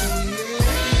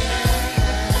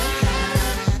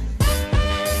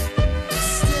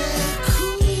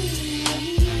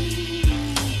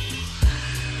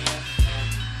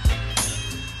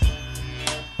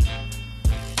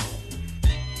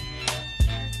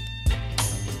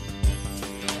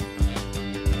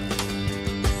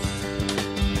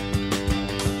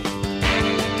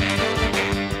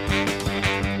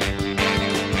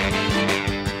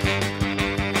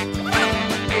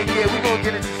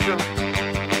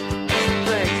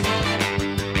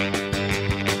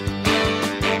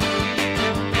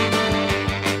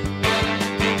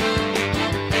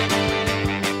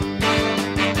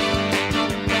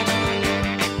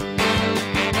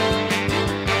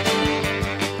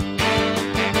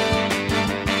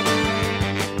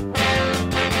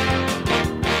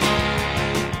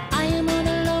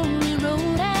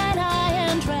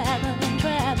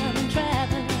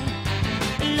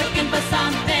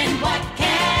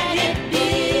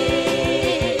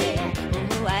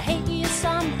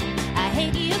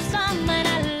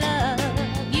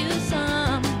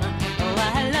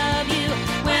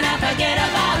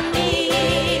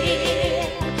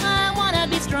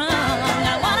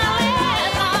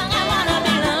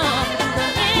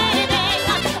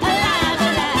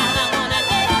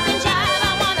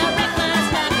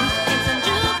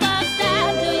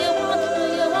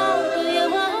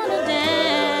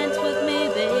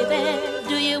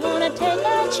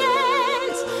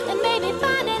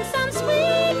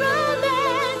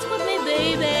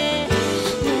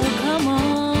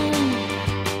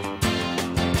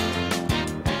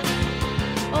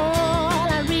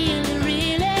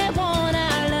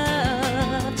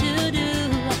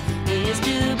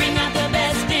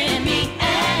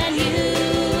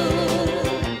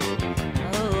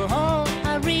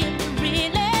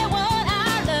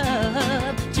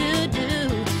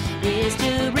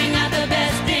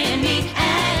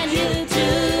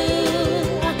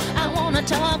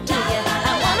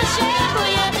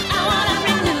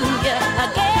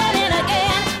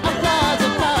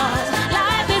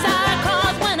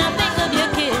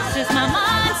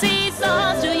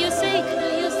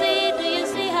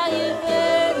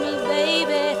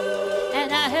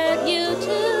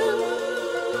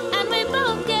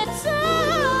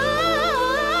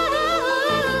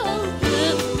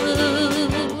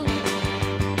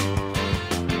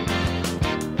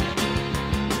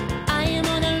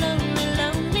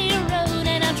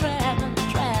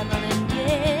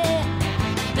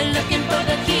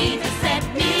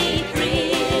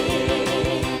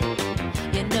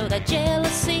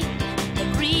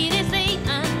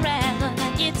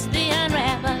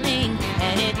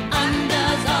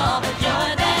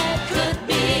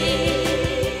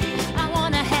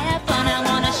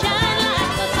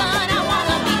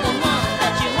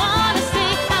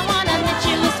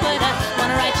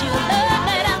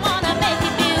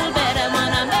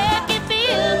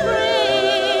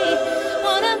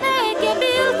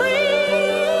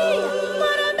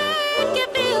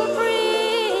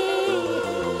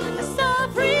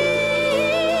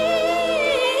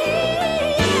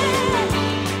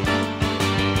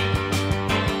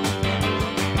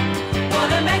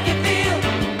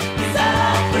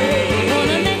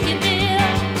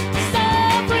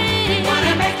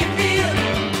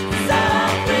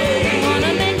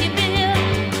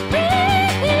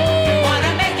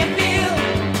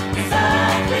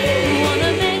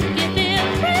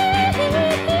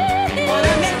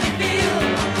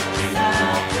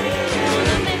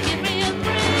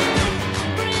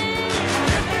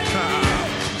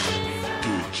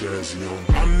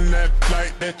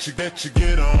 you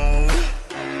get on.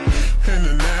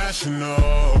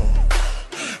 International,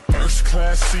 first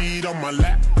class seat on my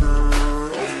lap, girl.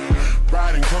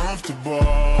 Riding comfortable,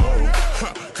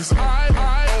 cause I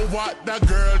know what that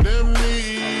girl them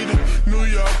need. New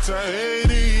York to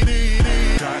Haiti,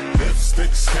 got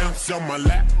lipstick stamps on my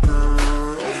lap,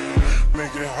 girl.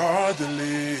 Make it hard to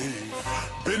leave.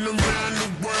 Been around the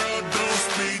world, don't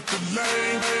speak the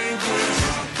language,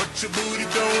 but your booty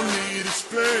don't need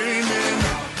explaining.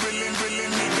 Really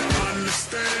need to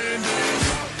understand it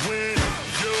when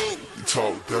you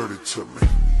talk dirty to me.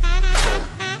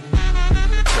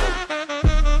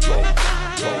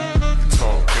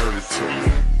 Talk dirty to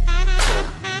me.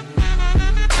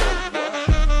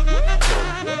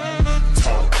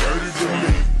 Talk dirty to me.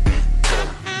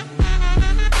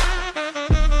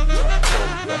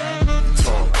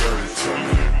 Talk dirty to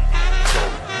me.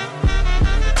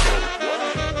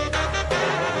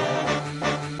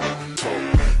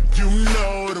 You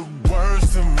know the words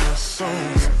to my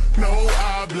songs. No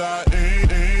habla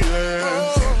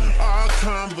English. Our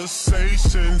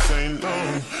conversations ain't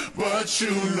long, but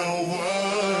you know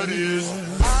what is.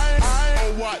 I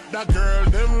know what that girl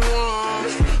them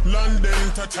want.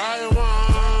 London to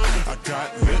Taiwan. I got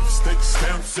lipstick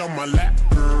stamps on my lap,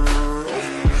 girl.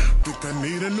 Think I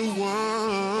need a new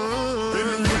one. Been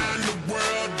around the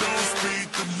world, don't speak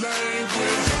the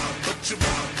language, but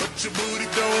your booty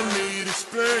don't need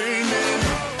explaining.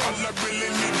 All I really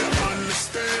need to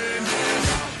understand is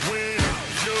when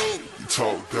you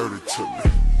talk dirty to me.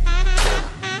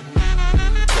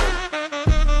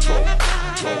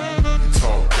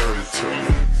 Talk dirty to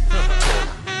me.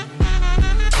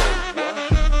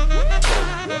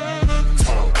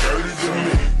 Talk dirty to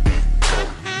me.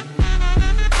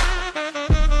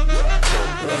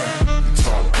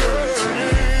 Talk dirty to me.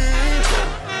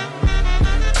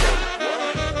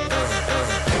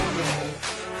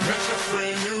 Met your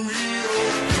friend in Rio.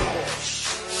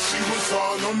 She was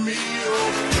all on me.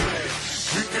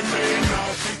 We can make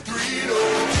nasty three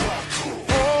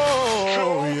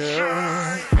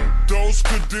Those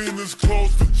cadenas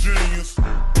close to genius.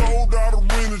 Sold out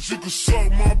arenas, you can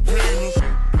suck my penis.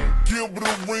 Gilbert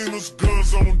Arenas,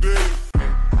 guns on deck.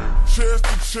 Chest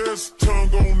to chest,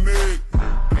 tongue on neck.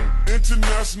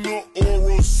 International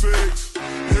oral sex.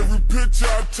 Every picture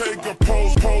I take, I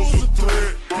pose a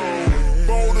threat.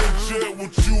 Bold and jet,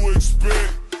 what you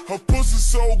expect? Her pussy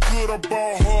so good, I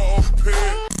bought her a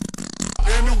pet.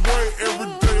 Anyway, every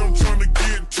day I'm trying to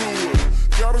get to it.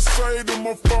 Gotta say to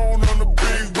my phone on the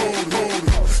big booty.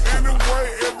 Anyway,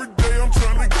 every day I'm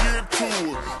trying to get to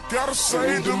it. Gotta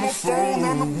say to my phone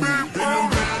on the big booty. Been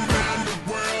around the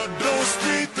world, don't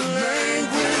speak the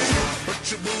language,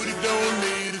 but your booty don't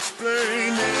need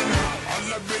explaining. All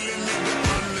I really need to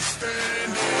understand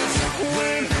is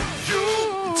when you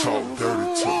talk dirty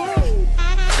to me.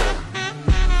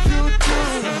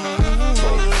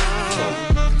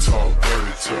 Talk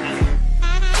dirty to me.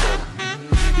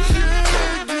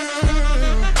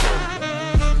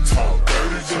 Talk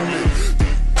dirty to me.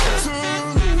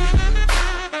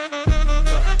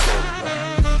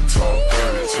 Talk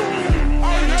dirty to me.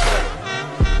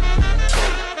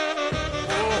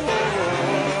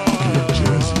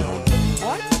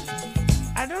 What?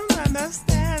 I don't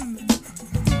understand.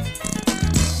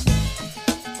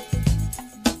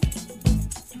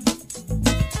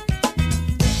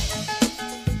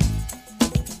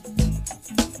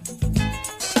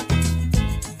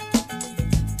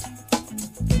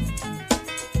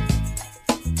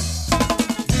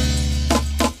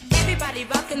 Everybody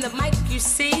rocking the mic, you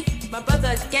see. My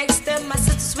brother gangster, my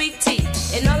sister sweet tea.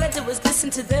 And all I did was listen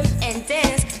to them and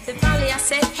dance. Then finally I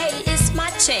said, hey, it's my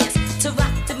chance to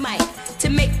rock the mic, to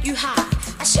make you high.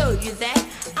 I showed you that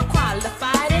I'm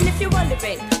qualified. And if you're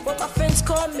wondering what my friends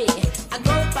call me, I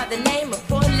go by the name of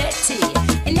Paulette.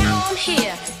 And now I'm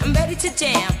here, I'm ready to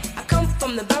jam. I come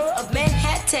from the borough of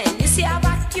Manhattan. You see, I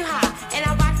rock you high and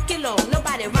I rock you low.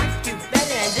 Nobody rock you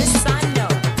better than this, I know.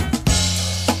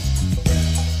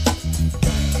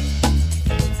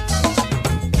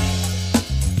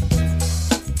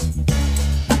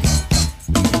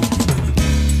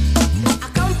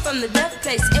 From the dark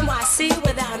place, NYC,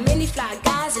 where there are many fly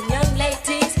guys and young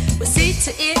ladies. Well, see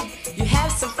to it, you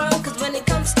have some fun, cause when it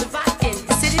comes to rocking,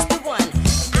 the city's the one.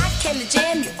 I came to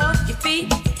jam you off your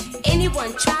feet.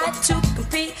 Anyone try to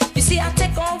compete? You see, I'll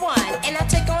take on one, and I'll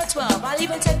take on 12. I'll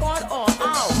even take on all.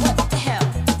 Oh, what the hell?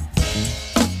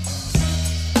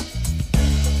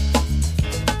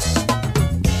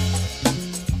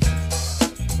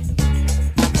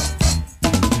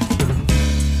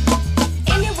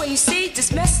 Anyone you see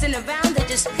just messing around, they're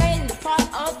just playing the part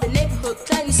of the neighborhood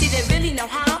clown. You see, they really know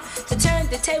how to turn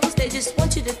the tables. They just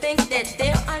want you you to think that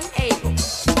they're unable.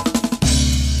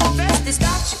 First they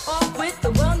start you off with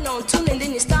the well-known tune, and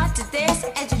then you start to dance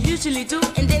as you usually do,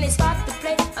 and then they start to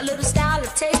play a little style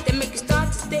of taste that make you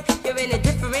start to think you're in a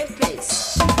different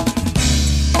place.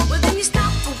 Well, then you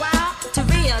stop a while to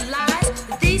realize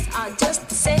that these are just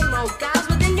the same old guys.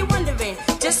 Well, then you're wondering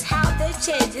just how they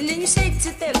change, and then you say to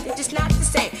them they're just not the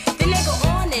same. Then they go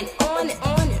on and on and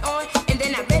on and on, and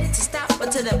they're not ready to stop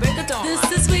until the break of dawn.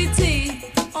 This is Sweet Tea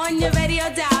on your radio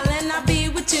dial, and I'll be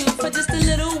with you for just a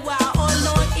little while or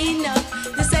long enough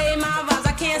to say my rhymes.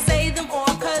 I can't say them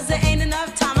all cause there ain't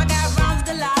enough time. I got rhymes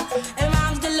galore and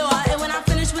rhymes galore, and when I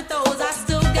finish with those I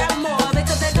still got more,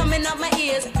 because they're coming up my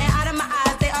ears and out of my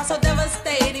eyes. They are so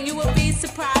devastating, you will be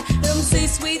surprised. MC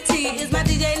Sweet Tea is my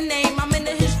DJ name. I'm in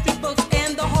the history books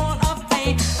and the Hall of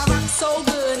Fame. I rock so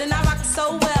good and I rock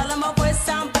so well, and my voice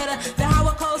sound better than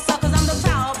Howard Cosell, cause I'm the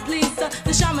power pleaser,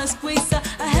 the shaman squeezer,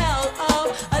 a hell of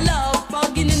a love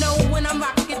bug. And you know when I'm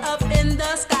rocking up in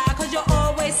the sky, cause you'll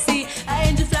always see an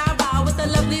angel fly by with a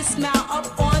lovely smile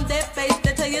up on their face.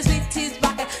 They tell you Sweet Tea's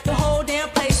rocking the whole damn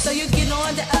place. So you get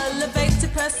on the elevator,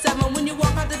 press 7. When you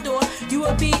walk out the door, you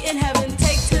will be in heaven.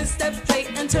 Take 10 steps straight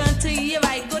and turn to your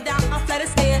right. Go down a flight of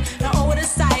stairs and over the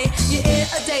side. You're in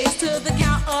a daze to the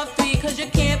count of 3, cause you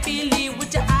can't believe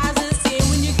what your eyes are seeing.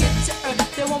 When you get to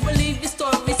Earth, they won't believe your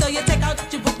story. So you take out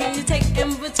your book and you take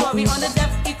inventory on the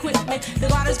deaf equipment the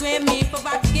God has granted me for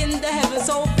rocking the heavens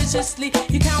so viciously.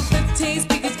 You count 15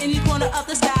 speakers in each corner of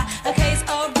the sky. A case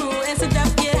of brew and some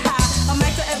deaf get high. A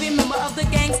mic for every member of the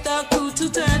gangster crew. 2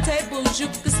 turntables you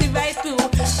can see right through.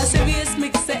 A serious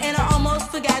mixer and I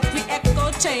almost forgot 3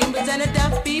 echo chambers and a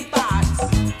deaf beatbox.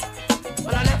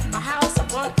 When I left my house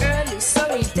one early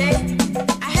sunny day,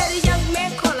 I had a young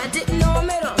man call, I didn't know him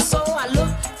at all, so I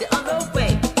looked the other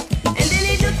way. And then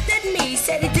he looked at me,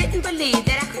 said he didn't believe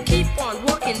that I could keep on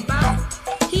walking by.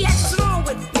 He asked what's wrong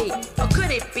with me, or could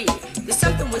it be that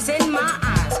something was in my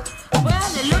eyes? Well,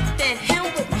 I looked at him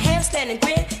with my handstand and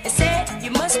grin and said,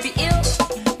 you must be ill.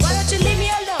 Why don't you leave me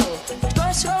alone?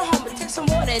 Go straight home and take some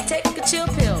water and take a chill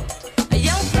pill.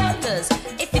 Young fellas,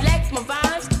 if you like my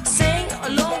rhymes, sing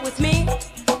along with me.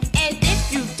 And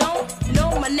if you don't know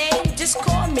my name, just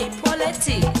call me Paulette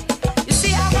T. You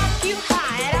see, I rock you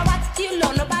high and I rock you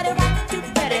low. Nobody rock you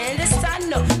better, and this I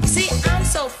know. You see, I'm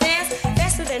so fast,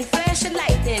 faster than flash of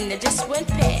lightning that just went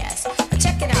past.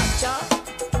 Check it out, y'all.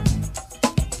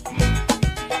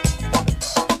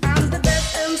 I'm the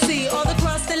best MC all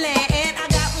across the land, and I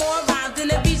got more rhymes than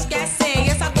the beach got sand.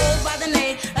 Yes, I go by the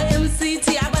name of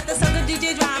MCT. I got the sucker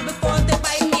DJ rhyme before they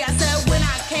bite me. I said when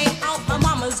I came out my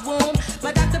mama's womb,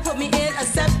 my doctor put me in a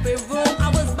separate room. I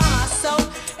was by myself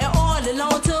and all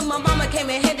alone till my mama came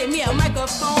and handed me a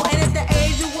microphone. And at the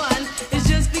age of 1, it's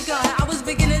just begun. I was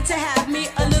beginning to have me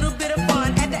a little bit of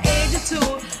fun. At the age of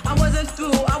 2, I wasn't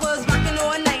through. I was rocking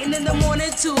all night and in the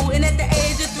morning too. And at the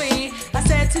age of 3, I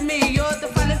said to me, you're the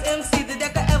funnest MC that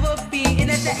there could ever be. And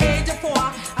at the age of 4,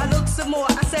 I looked some more.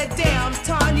 I said, damn,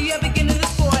 Tony, you're beginning to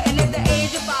score. And at the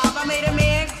age of 5, I made a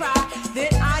man cry.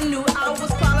 Then I knew I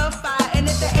was qualified. And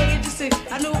at the age of 6,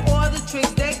 I knew all the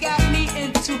tricks that got me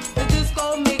into the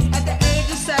disco mix. At the age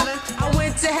of 7, I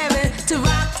went to heaven to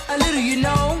rock a little, you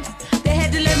know. They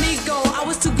had to let me go. I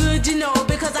was too good, you know,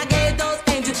 because I gave those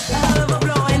angels a hell of a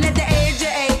blow. And at the age of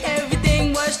 8,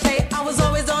 everything was straight. I was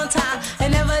always on time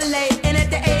and never late. And at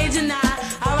the age of 9,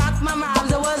 I rocked my rhymes.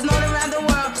 There was known around the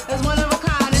world as one of a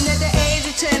kind. And at the age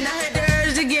of 10, I had the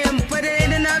urge again, but it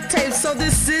ain't enough tape, so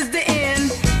this is the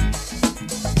end.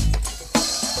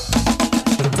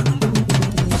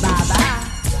 Bye-bye.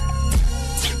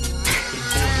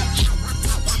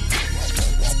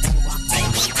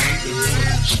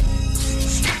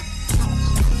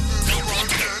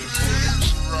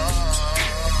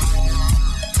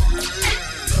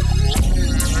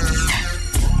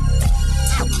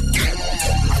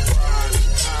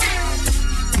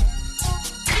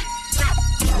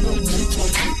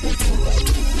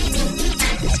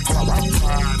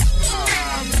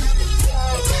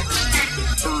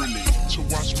 Early to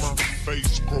watch my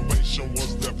face, probation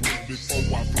was definitely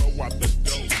before I blow out the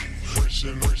dough.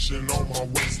 Friction on my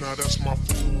waist, now that's my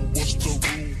fool. What's the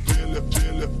rule? Bill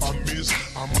if I miss,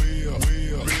 I'm real.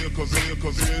 Cause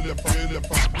if I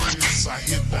miss, I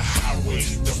hit the highway,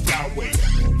 the flyway.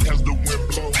 As the wind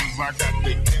blows, I got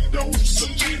the endos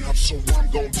again up, so I'm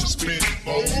gon' just spin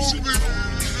foes and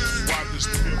why this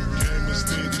pimp game is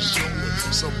steady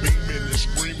showing? Some beaming and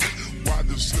screaming. Why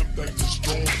the slim things are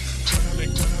strong?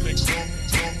 Tonic, strong.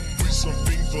 Free some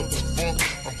things for the funk.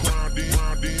 I'm grinding,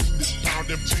 this pound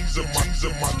them T's in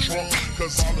my trunk.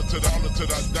 Cause all until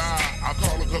I die. I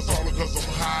call her cause I'm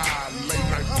high. Late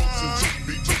night books and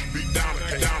took me down.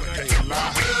 can't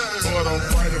lie. But I'm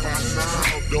right about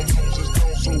now, them hoes is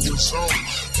gone, so it's on.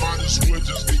 Might as well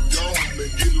just get gone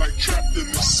and get like trapped in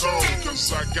the song.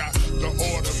 Cause I got the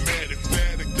automatic,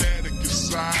 static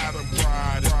inside. I'm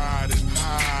riding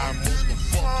high,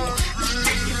 motherfucker.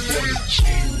 It's for the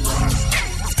G-Ride.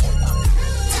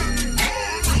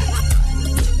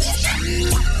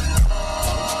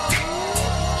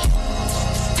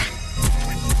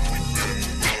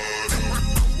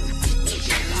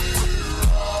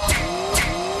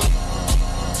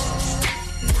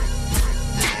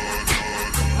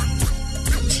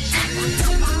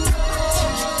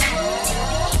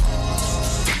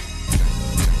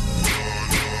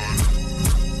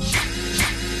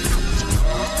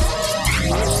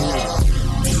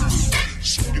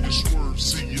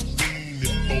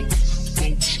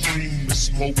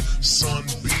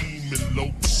 Sunbeam and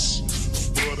Lopes,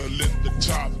 but I let the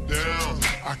top down.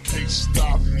 I can't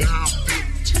stop now.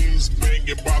 15's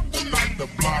banging, about to knock the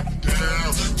block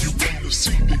down. You wanna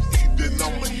see the heat, then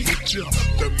I'ma hit ya.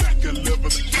 The Mac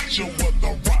 11 hit ya with the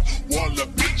rock wall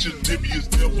of picture. Divious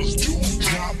devils do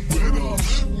drop with a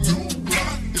new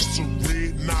block. It's a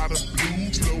red, not a blue.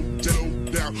 Slow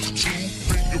down, two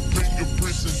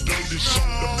fingerprints and dirty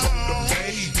shoulder from the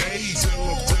bay.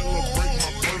 Celebrate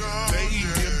my birthday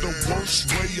in the worst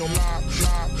way. I'm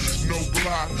live, no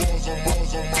block, balls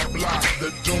on my block. The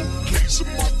dope case in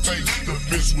my face, the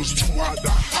fence was too hot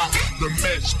to hop. The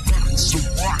matchbox, the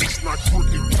rocks, not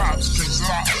crooked cops can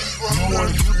stop.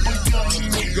 Lord,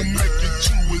 nigga make it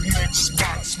to his next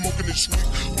spot. Smoking his sweet,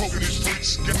 poking his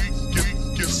freaks, get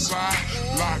inside.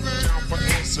 Locked down for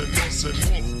S&S and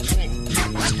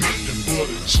nothing but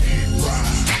a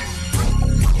G-Ride.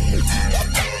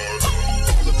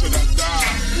 Till I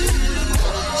die.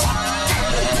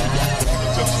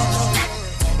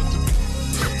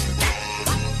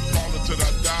 Till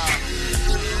I die.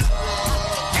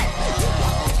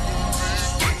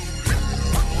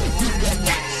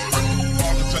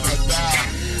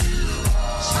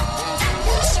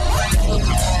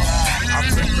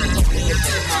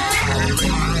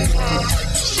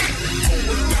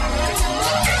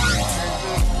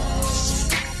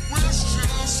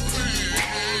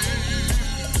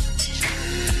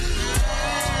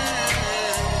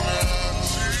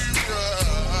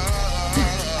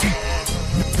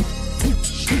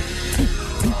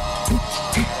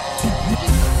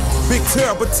 Big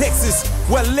Turbo, Texas,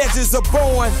 where legends are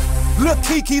born. Lil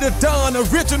Kiki the Don,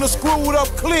 original screwed up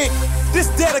click. This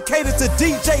dedicated to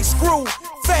DJ Screw,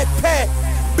 Fat Pat,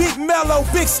 Big Mello,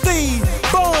 Big Steve,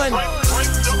 Bun.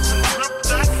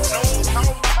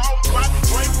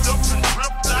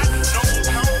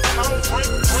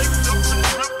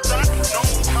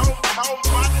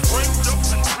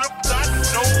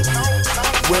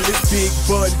 Well, it's Big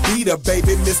Bun Beater,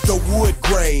 baby, Mr. Wood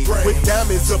Grain. With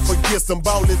diamonds up against them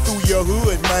ballin' through your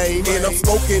hood, man. And I'm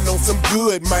smoking on some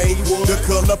good, man. The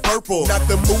color purple, not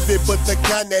the movie, but the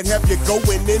kind that have you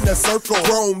going in a circle.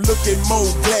 Chrome looking more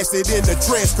glassy than the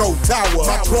Transco Tower.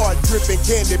 My car dripping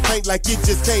candy paint like it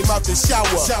just came out the shower.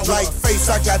 Like face,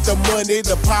 I got the money,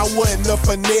 the power, and the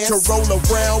finesse to roll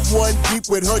around one deep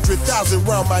with 100,000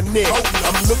 round my neck.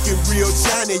 I'm looking real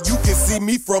shiny, you can see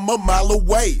me from a mile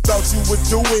away. Thought you was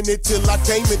doing it till I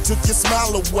came and took your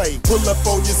smile away. Pull up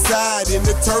on your side in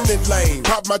the turning lane.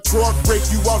 Pop my trunk, break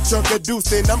you off, chunk of deuce,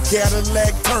 then I'm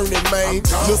Cadillac turning, man.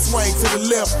 Little swing to the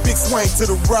left, big swing to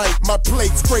the right. My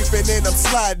plate scraping and I'm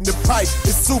sliding the pipe.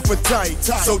 It's super tight.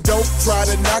 So don't try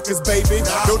to knock us, baby.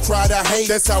 Don't try to hate.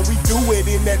 That's how we do it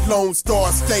in that Lone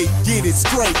Star State. Get it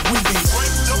straight. We be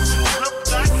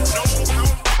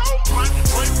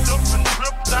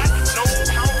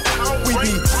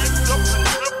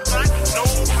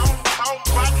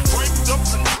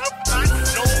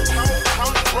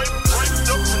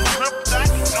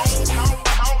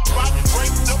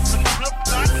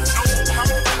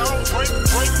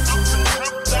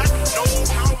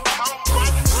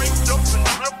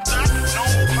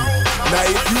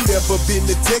never been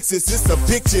to Texas, it's a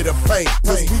picture to paint.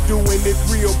 Cause we doing it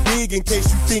real big in case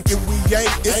you thinking we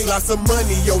ain't. It's lots of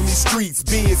money on these streets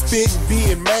being spent and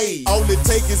being made. All it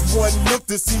take is one look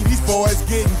to see these boys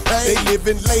getting paid. They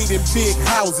living late in big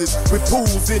houses with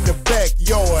pools in the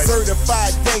backyard.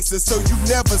 Certified gangsters, so you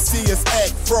never see us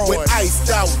act fraud. With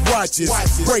iced out watches,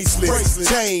 bracelets,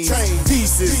 chains,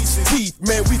 pieces, teeth,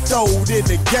 man, we throwed in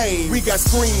the game. We got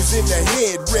screens in the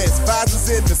headrest, visors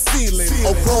in the ceiling,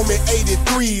 on chrome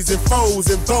 83s and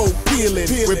clothes and Vogue peeling.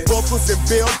 With buckles and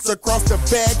belts across the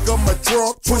back of my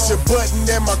trunk. Push a button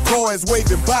and my car is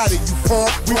waving by to you, punk.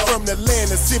 We from the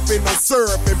land of sipping on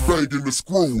syrup and banging the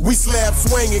screw. We slab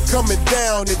swinging, coming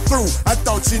down and through. I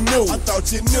thought you knew.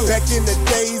 Back in the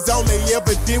days, all they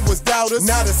ever did was doubt us.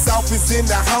 Now the South is in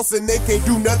the house and they can't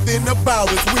do nothing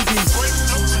about us. We be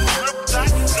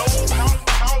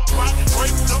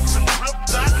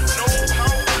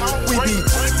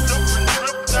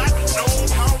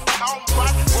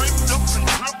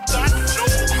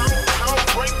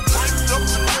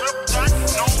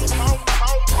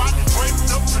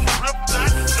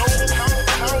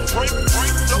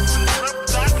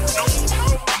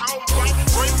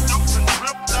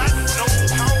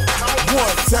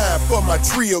time for my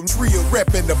trio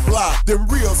reppin' the block. Them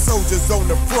real soldiers on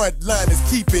the front line is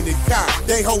keeping it cocked.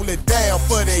 They hold it down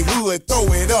for they hood, throw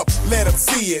it up, let them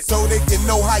see it. So they can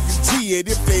know how you G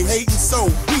it. If they hatin', so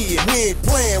be it. We ain't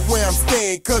playing where I'm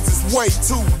staying, cause it's way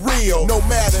too real. No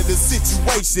matter the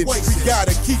situation, we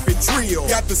gotta keep it real.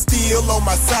 Got the steel on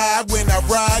my side when I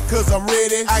ride, cause I'm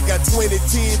ready. I got 2010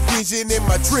 vision and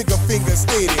my trigger finger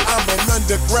steady. I'm an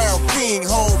underground king,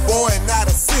 homeboy, and not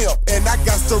a simp. And I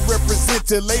got to represent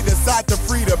to lay aside to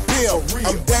free the bill.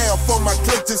 I'm down for my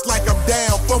clique just like I'm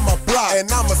down for my block.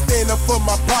 And I'ma stand up for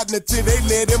my partner till they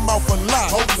let him off a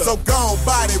lot. So gone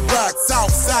body rock,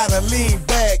 south side of lean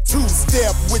back.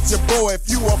 Two-step with your boy if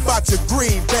you about your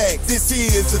greenback. This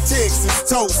is a Texas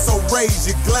toast, so raise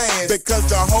your glass. Because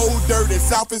the whole dirty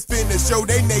South is finna show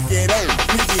they naked ass.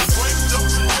 We get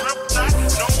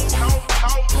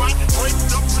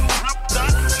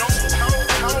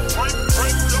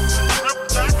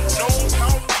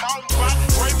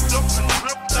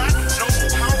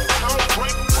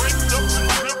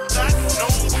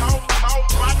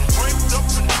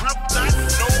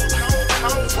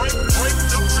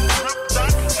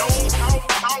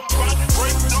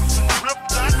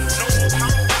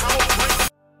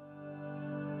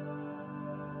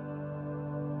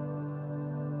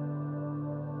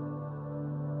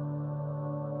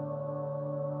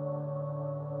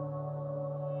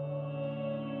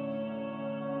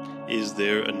Is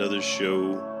there another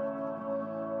show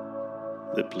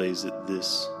that plays it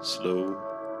this slow?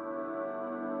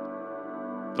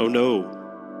 Oh no.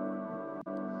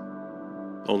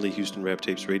 Only Houston Rap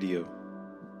Tapes Radio.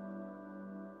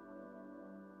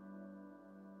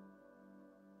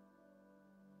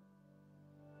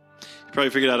 You probably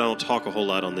figured out I don't talk a whole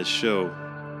lot on this show,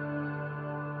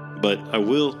 but I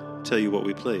will tell you what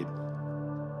we played.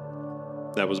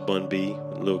 That was Bun B,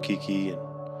 and Lil Kiki, and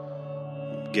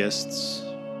guests.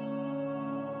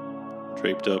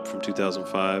 Draped Up from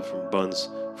 2005, from Bun's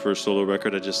first solo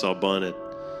record. I just saw Bun at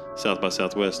South by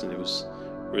Southwest, and it was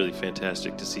really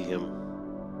fantastic to see him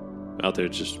out there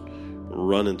just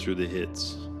running through the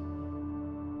hits.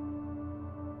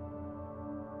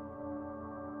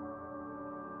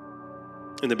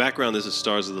 In the background, this is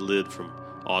Stars of the Lid from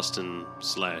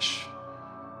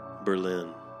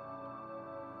Austin/Berlin.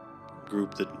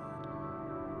 Group that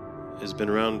has been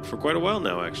around for quite a while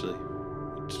now, actually.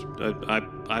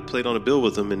 I played on a bill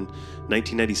with them in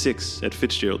 1996 at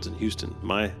Fitzgerald's in Houston.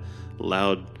 My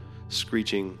loud,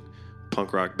 screeching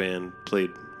punk rock band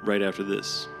played right after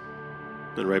this,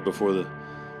 and right before the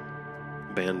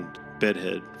band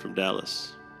Bedhead from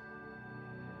Dallas.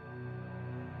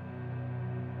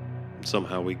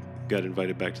 Somehow we got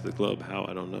invited back to the club. How,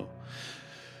 I don't know.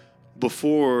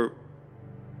 Before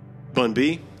Bun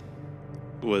B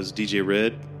was DJ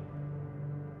Red,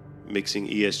 mixing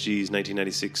ESG's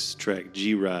 1996 track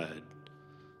G-Ride.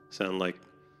 Sound like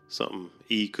something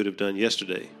E could have done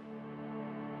yesterday.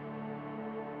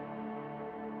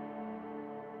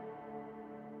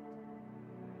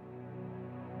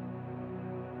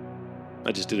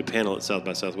 I just did a panel at South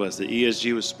by Southwest that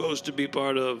ESG was supposed to be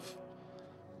part of,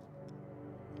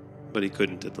 but he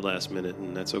couldn't at the last minute,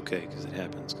 and that's okay, because it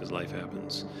happens, because life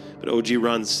happens. But OG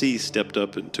Ron C stepped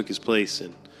up and took his place,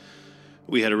 and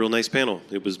we had a real nice panel.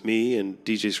 It was me and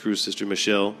DJ Screw's sister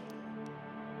Michelle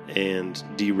and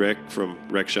D-Rec from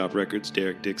Rec Shop Records,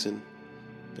 Derek Dixon,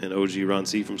 and OG Ron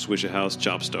C from Swisher House,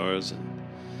 Chop Stars, and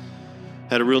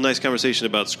had a real nice conversation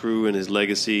about Screw and his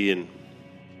legacy, and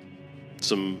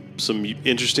some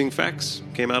interesting facts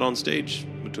came out on stage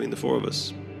between the four of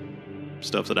us.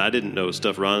 Stuff that I didn't know,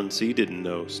 stuff Ron C didn't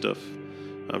know, stuff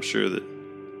I'm sure that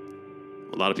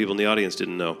a lot of people in the audience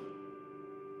didn't know.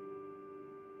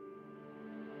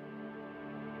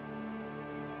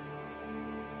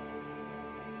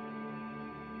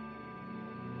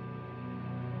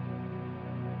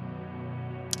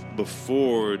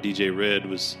 Before DJ Red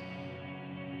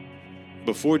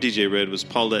was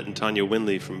Paulette and Tanya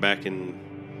Winley from back in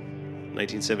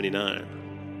 1979.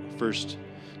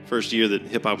 First year that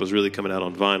hip-hop was really coming out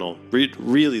on vinyl.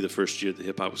 Really the first year that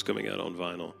hip-hop was coming out on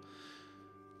vinyl.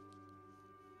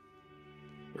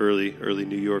 Early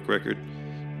New York record.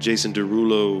 Jason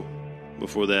Derulo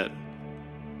before that.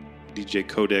 DJ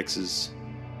Codex's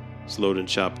slowed and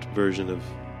chopped version of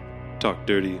Talk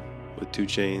Dirty with 2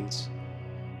 Chainz.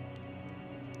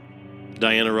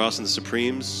 Diana Ross and the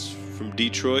Supremes from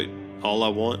Detroit, All I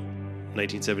Want,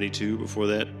 1972. Before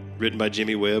that, written by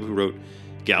Jimmy Webb, who wrote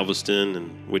Galveston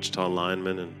and Wichita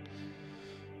Lineman and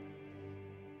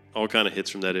all kind of hits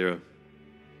from that era.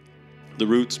 The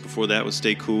Roots before that was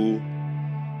Stay Cool.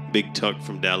 Big Tuck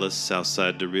from Dallas,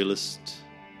 Southside The Realist.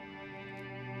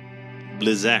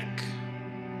 Blizzak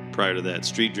prior to that.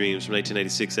 Street Dreams from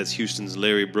 1996, that's Houston's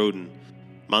Larry Broden.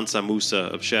 Mansa Musa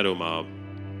of Shadow Mob.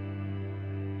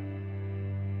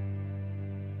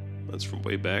 That's from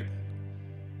way back.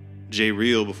 J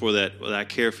Real before that, Well, I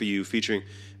Care For You, featuring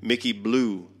Mickey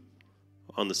Blue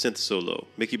on the synth solo.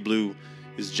 Mickey Blue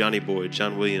is Johnny Boy,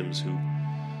 John Williams, who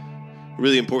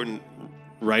really important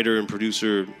writer and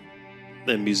producer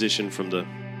and musician from the,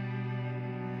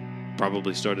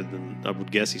 probably started in, I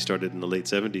would guess he started in the late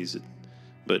 70s,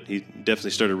 but he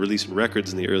definitely started releasing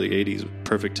records in the early 80s with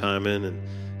Perfect Timing and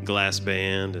Glass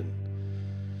Band, and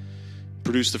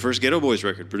produced the first Ghetto Boys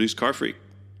record, produced Car Freak.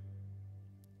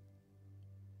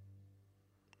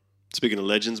 Speaking of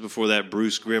legends, before that,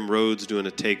 Bruce Grim Rhodes doing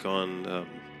a take on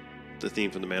the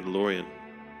theme from The Mandalorian.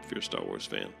 If you're a Star Wars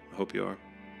fan, I hope you are.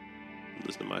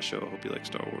 Listen to my show, I hope you like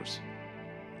Star Wars.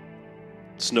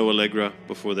 Snow Allegra,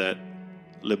 before that,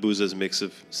 Lebuza's mix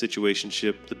of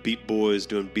Situationship. The Beat Boys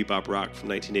doing Bebop Rock from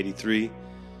 1983.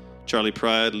 Charlie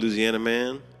Pride, Louisiana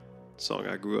Man, song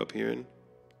I grew up hearing.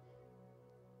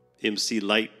 MC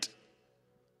Light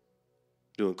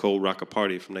doing Cold Rock a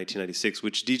Party from 1996,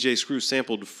 which DJ Screw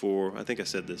sampled for, I think I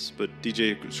said this, but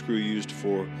DJ Screw used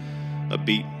for a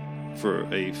beat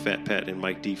for a Fat Pat and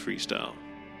Mike D freestyle.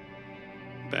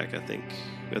 Back, I think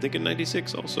in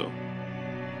 96 also.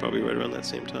 Probably right around that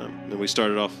same time. And then we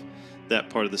started off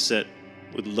that part of the set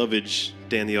with Lovage,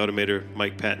 Dan the Automator,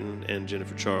 Mike Patton, and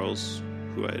Jennifer Charles,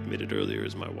 who I admitted earlier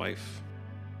is my wife.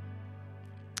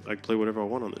 I can play whatever I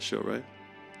want on this show, right?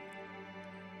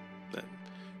 That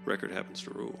record happens to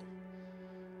rule.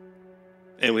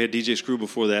 And we had DJ Screw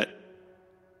before that.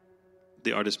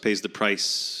 The Artist Pays the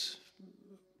Price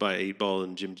by 8Ball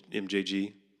and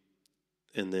MJG.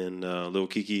 And then Lil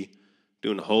Kiki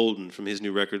doing Holden from his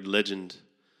new record, Legend.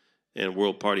 And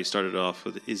World Party started off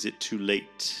with Is It Too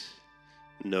Late?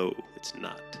 No, it's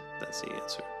not. That's the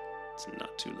answer. It's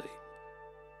not too late.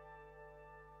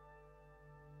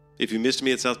 If you missed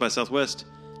me at South by Southwest,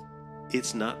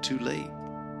 it's not too late.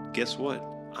 Guess what?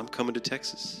 I'm coming to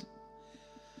Texas.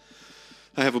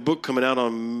 I have a book coming out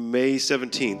on May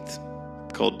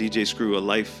 17th called DJ Screw, A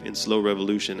Life in Slow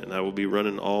Revolution, and I will be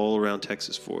running all around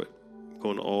Texas for it.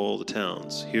 Going to all the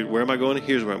towns. Here, where am I going?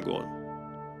 Here's where I'm going.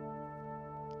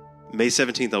 May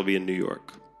 17th, I'll be in New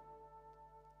York.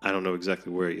 I don't know exactly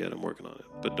where yet. I'm working on it.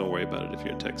 But don't worry about it if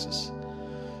you're in Texas.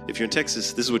 If you're in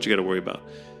Texas, this is what you got to worry about.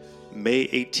 May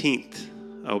 18th,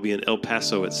 I will be in El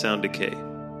Paso at Sound Decay.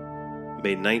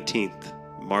 May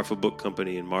 19th, Marfa Book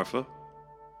Company in Marfa.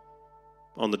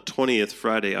 On the 20th,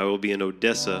 Friday, I will be in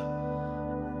Odessa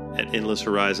at Endless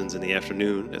Horizons in the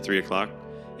afternoon at 3 o'clock.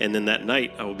 And then that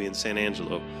night, I will be in San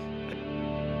Angelo.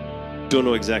 I don't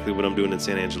know exactly what I'm doing in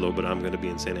San Angelo, but I'm going to be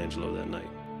in San Angelo that night.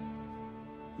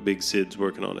 Big Sid's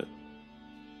working on it.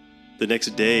 The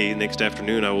next day, next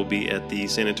afternoon, I will be at the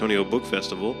San Antonio Book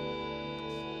Festival.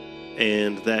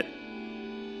 And that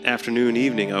afternoon,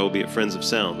 evening, I will be at Friends of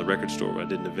Sound, the record store where I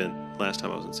did an event last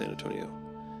time I was in San Antonio.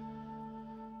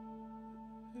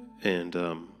 And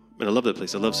I love that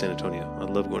place. I love San Antonio. I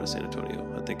love going to San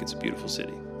Antonio. I think it's a beautiful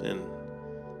city. And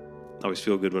I always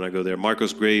feel good when I go there.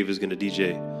 Marcos Grave is going to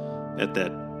DJ at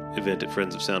that event at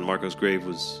Friends of Sound. Marcos Grave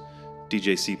was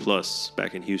DJ C Plus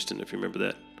back in Houston, if you remember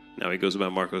that. Now he goes by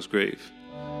Marcos Grave.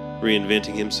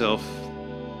 Reinventing himself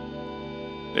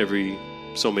every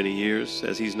so many years,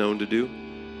 as he's known to do.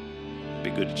 It'd be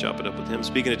good to chop it up with him.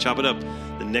 Speaking of chop it up,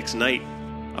 the next night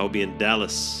I will be in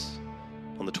Dallas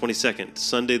on the 22nd,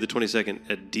 Sunday the 22nd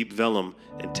at Deep Vellum,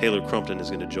 and Taylor Crumpton is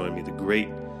going to join me, the great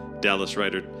Dallas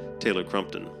writer Taylor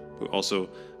Crumpton, who also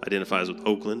identifies with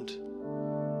Oakland.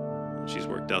 She's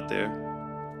worked out there.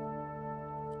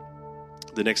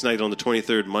 The next night on the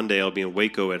 23rd, Monday, I'll be in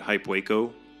Waco at Hype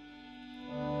Waco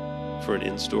for an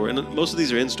in-store. And most of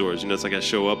these are in-stores. You know, it's like I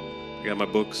show up, I got my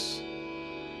books,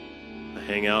 I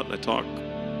hang out, and I talk.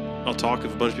 I'll talk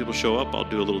if a bunch of people show up. I'll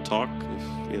do a little talk.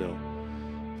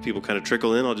 If people kind of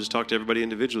trickle in, I'll just talk to everybody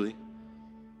individually.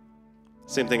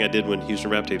 Same thing I did when Houston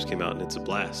Rap Tapes came out, and it's a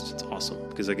blast. It's awesome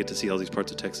because I get to see all these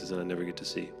parts of Texas that I never get to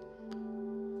see.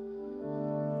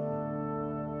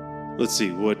 Let's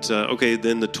see what. Okay,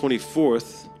 then the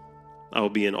 24th, I will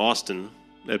be in Austin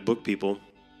at Book People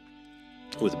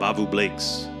with Bavu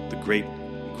Blakes, the great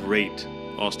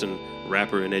Austin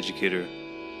rapper and educator,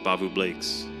 Bavu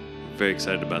Blakes. Very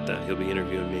excited about that. He'll be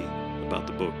interviewing me about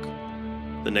the book.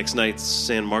 The next night's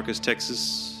San Marcos,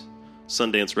 Texas,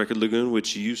 Sundance Record Lagoon,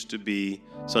 which used to be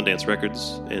Sundance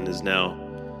Records and is now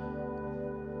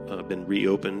been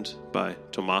reopened by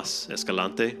Tomas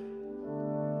Escalante,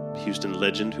 Houston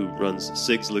legend who runs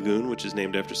Sig's Lagoon, which is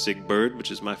named after Sig Bird,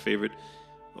 which is my favorite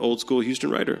old school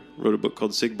Houston writer. Wrote a book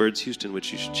called Sig Bird's Houston,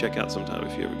 which you should check out sometime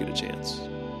if you ever get a chance.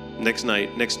 Next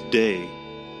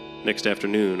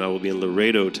afternoon, I will be in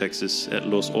Laredo, Texas at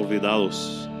Los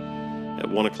Olvidados at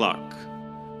 1 o'clock,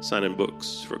 signing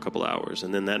books for a couple hours.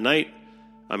 And then that night,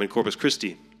 I'm in Corpus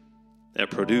Christi at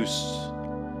Produce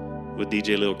with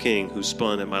DJ Lil King, who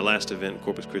spun at my last event in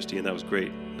Corpus Christi, and that was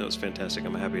great. That was fantastic.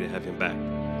 I'm happy to have him back.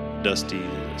 Dusty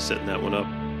setting that one up.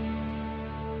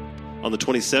 On the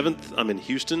 27th, I'm in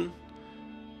Houston.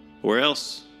 Where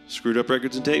else? Screwed Up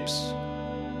Records and Tapes.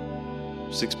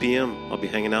 6 p.m. I'll be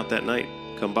hanging out that night.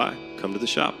 Come by. Come to the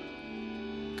shop.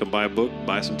 Come buy a book,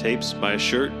 buy some tapes, buy a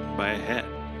shirt, buy a hat.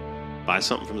 Buy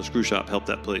something from the Screw Shop. Help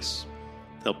that place.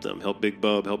 Help them. Help Big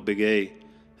Bub. Help Big A.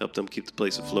 Help them keep the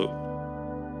place afloat.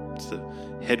 It's the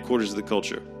headquarters of the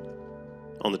culture.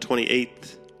 On the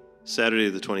 28th, Saturday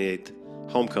the 28th,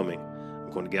 Homecoming.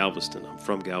 I'm going to Galveston. I'm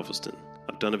from Galveston.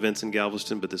 I've done events in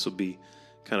Galveston, but this will be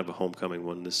kind of a homecoming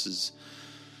one.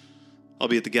 I'll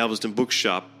be at the Galveston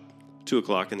Bookshop, 2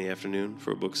 o'clock in the afternoon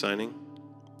for a book signing.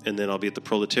 And then I'll be at the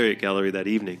Proletariat Gallery that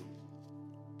evening,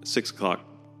 6 o'clock,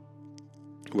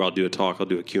 where I'll do a talk. I'll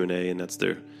do a Q&A, and that's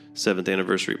their 7th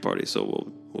anniversary party, so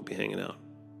we'll be hanging out.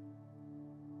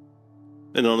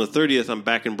 And on the 30th, I'm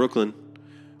back in Brooklyn,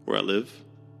 where I live,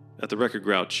 at the Record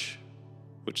Grouch,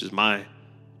 which is my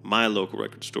local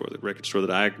record store, the record store that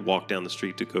I walk down the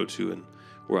street to go to, and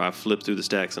where I flip through the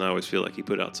stacks, and I always feel like he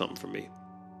put out something for me.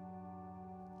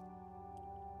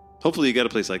 Hopefully you got a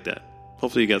place like that.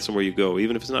 Hopefully you got somewhere you go,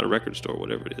 even if it's not a record store,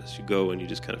 whatever it is. You go and you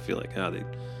just kind of feel like,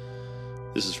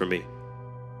 this is for me.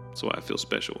 That's why I feel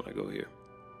special when I go here.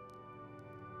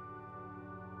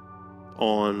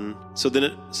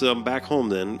 So I'm back home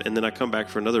then, and then I come back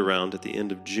for another round at the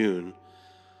end of June.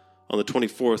 On the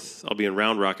 24th, I'll be in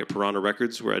Round Rock at Piranha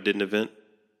Records, where I did an event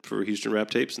for Houston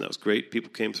Rap Tapes, and that was great. People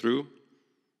came through.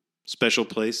 Special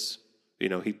place. You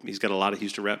know, he's got a lot of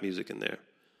Houston rap music in there.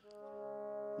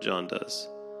 John does.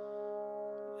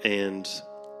 And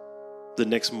the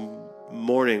next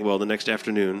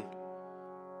afternoon,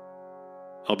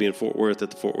 I'll be in Fort Worth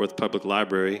at the Fort Worth Public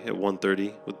Library at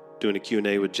 1:30 doing a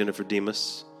Q&A with Jennifer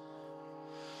Demas.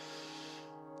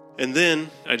 And then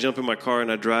I jump in my car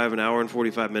and I drive an hour and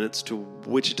 45 minutes to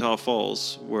Wichita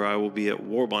Falls, where I will be at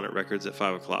War Bonnet Records at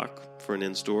 5 o'clock for an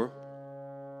in-store.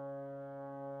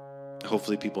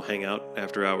 Hopefully people hang out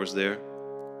after hours there.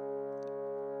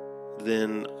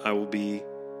 Then I will be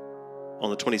on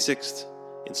the 26th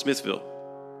in Smithville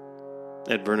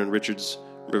at Vernon Richards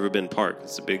Riverbend Park.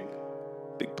 It's a big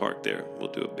park there.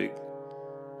 We'll do a big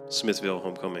Smithville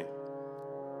homecoming.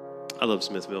 I love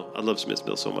Smithville. I love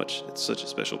Smithville so much. It's such a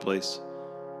special place.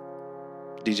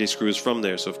 DJ Screw is from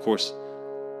there, so of course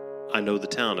I know the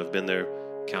town. I've been there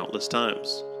countless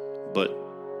times. But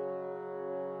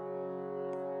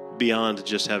beyond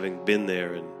just having been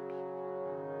there and,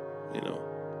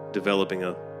 developing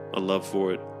a love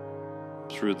for it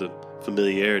through the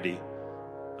familiarity,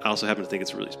 I also happen to think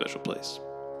it's a really special place.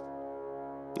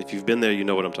 If you've been there, you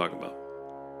know what I'm talking about.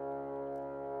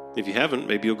 If you haven't,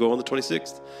 maybe you'll go on the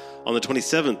 26th. On the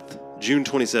 27th, June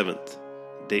 27th,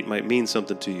 date might mean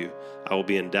something to you. I will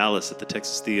be in Dallas at the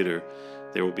Texas Theater.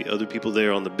 There will be other people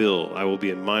there on the bill. I will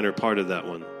be a minor part of that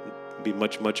one. It'll be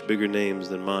much, much bigger names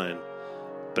than mine.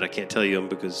 But I can't tell you them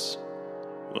because,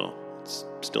 it's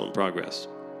still in progress.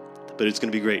 But it's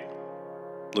going to be great.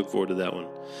 Look forward to that one.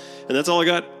 And that's all I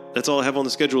got. That's all I have on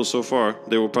the schedule so far.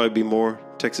 There will probably be more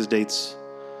Texas dates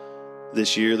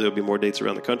this year. There'll be more dates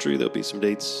around the country. There'll be some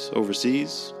dates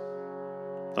overseas.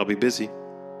 I'll be busy.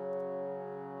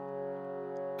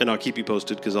 And I'll keep you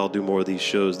posted because I'll do more of these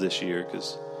shows this year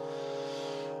because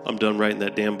I'm done writing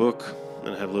that damn book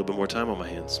and I have a little bit more time on my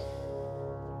hands.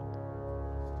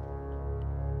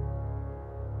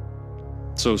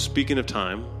 So speaking of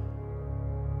time,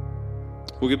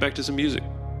 we'll get back to some music.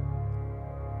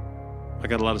 I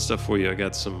got a lot of stuff for you. I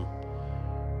got some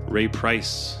Ray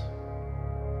Price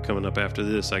coming up after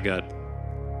this. I got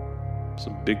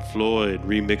Some Big Floyd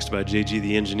remixed by JG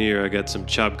the Engineer. I got some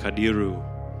Chab Kadiru.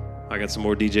 I got some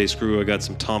more DJ Screw. I got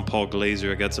some Tom Paul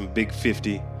Glazer. I got some Big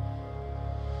 50.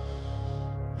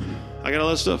 I got all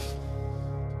that stuff.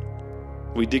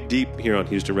 We dig deep here on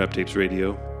Houston Rap Tapes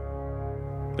Radio.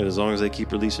 And as long as they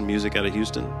keep releasing music out of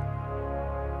Houston,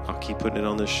 I'll keep putting it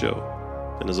on this show.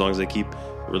 And as long as they keep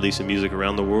releasing music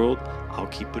around the world, I'll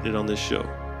keep putting it on this show.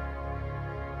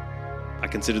 I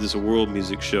consider this a world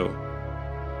music show.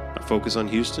 I focus on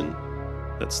Houston.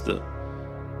 That's the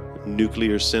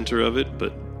nuclear center of it,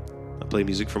 but I play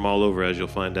music from all over, as you'll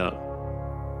find out.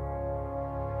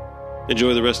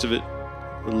 Enjoy the rest of it.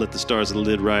 We'll let the stars of the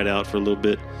lid ride out for a little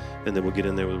bit, and then we'll get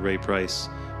in there with Ray Price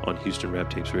on Houston Rap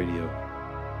Tapes Radio.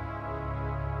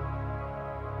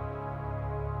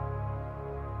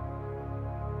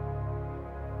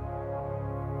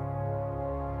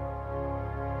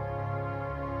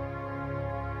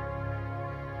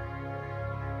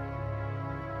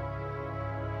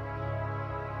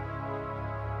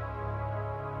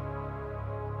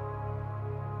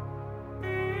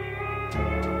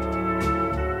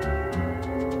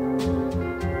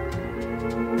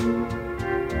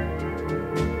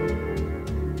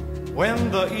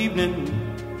 When the evening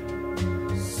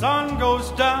sun goes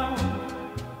down,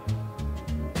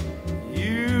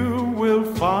 you will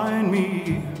find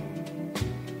me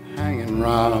hanging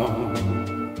round.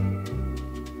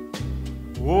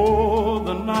 Oh,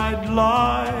 the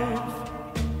nightlife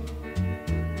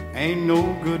ain't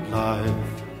no good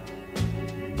life,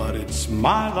 but it's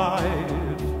my life.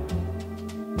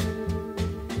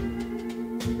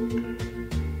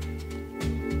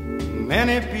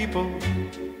 Many people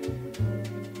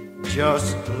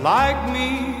just like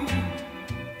me,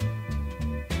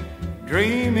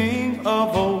 dreaming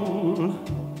of old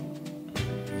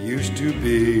used to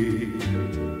be.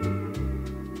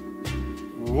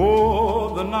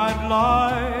 Oh, the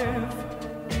nightlife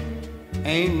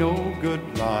ain't no good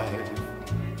life,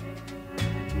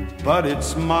 but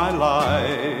it's my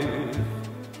life.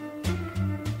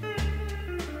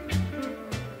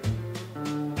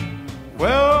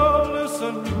 Well,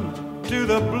 listen to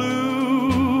the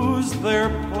blues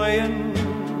they're playing.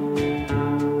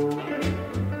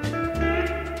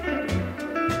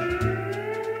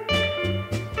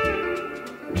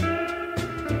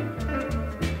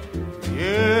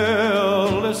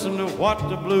 Yeah, listen to what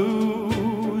the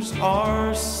blues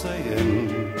are saying.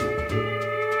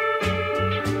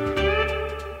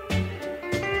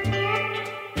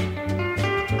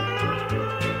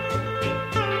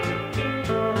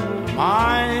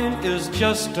 Mine is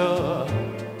just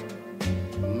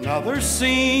another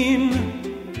scene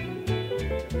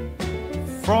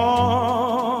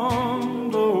from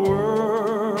the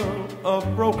world of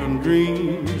broken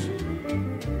dreams.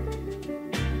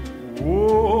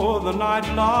 Oh, the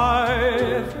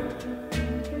nightlife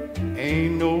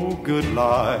ain't no good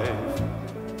life,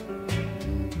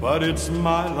 but it's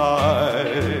my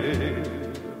life.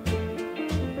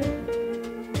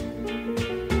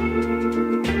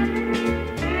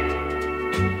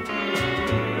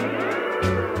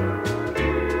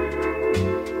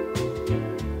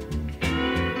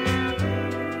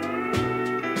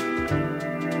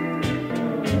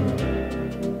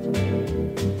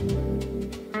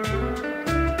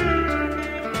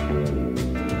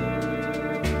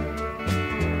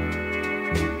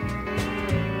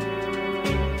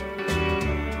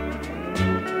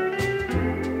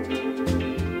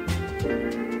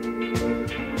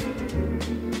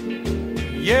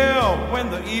 Yeah, when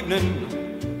the evening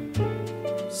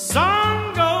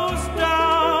sun goes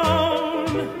down,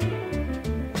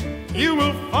 you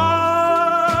will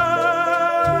find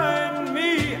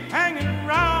me hanging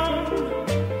around.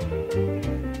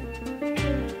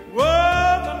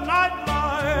 Well, the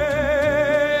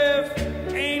nightlife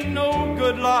ain't no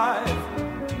good life,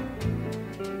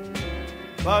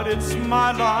 but it's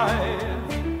my life.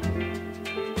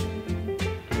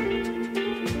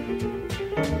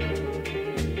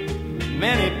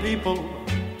 Many people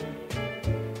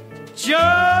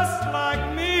just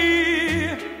like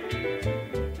me,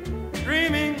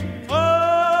 dreaming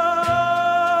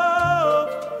of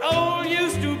old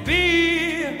used to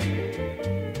be.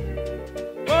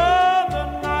 But the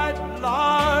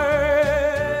nightlife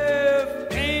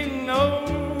ain't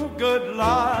no good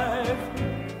life,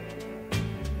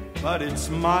 but it's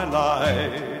my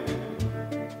life.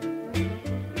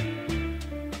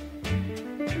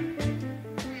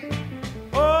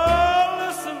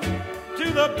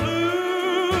 The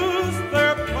blues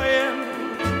they're playing.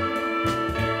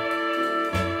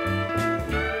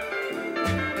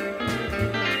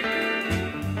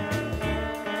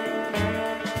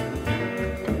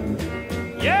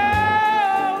 Yeah,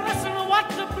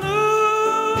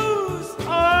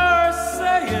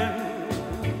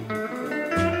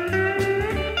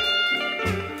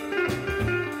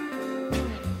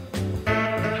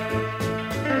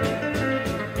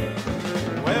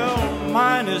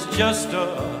 is just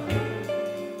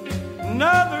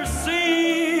another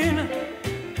scene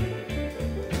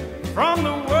from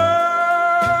the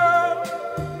world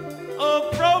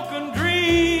of broken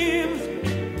dreams.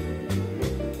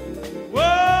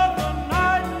 Well, the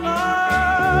nightlife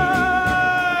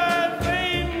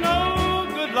ain't no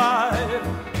good life,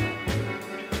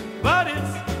 but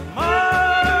it's my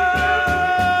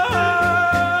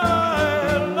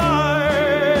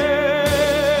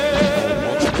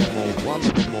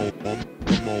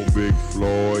Come on, Big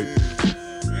Floyd.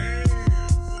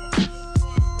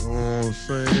 Know what I'm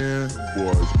saying?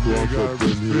 Boys, crunk up in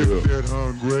here. That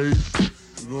hungry.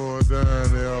 Going down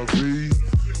LB.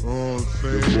 Know what I'm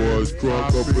saying? The boys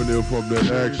crunk up in here from that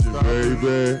action,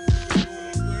 baby.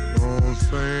 Know what I'm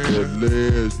saying? That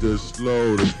legs, that slow,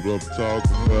 that's what I'm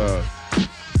talking about.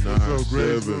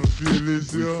 9-7.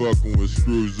 We fucking with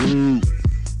Screw Zoo.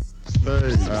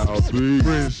 Hey, LB.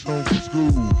 Fresh home from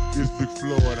school, it's Big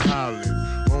Floyd Holland.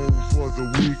 Home for the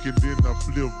week and then I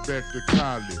flip back to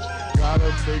college.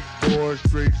 Gotta make boys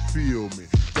straight feel me.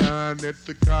 Down at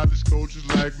the college, coaches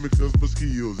like me cause my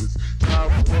skills. It's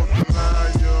time for the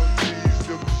line, young G's,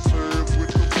 them to serve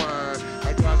with the wine.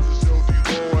 I got to show these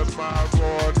boys my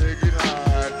raw naked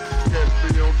hide. Catch me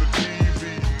on the TV,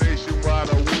 nationwide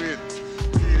I win.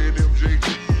 Me and MJG,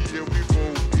 yeah, we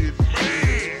both get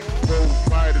in. Both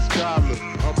fight a scholar,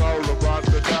 I'm all about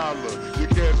the dollar. You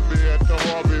catch me at the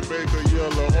Harvey, make a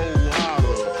yellow hole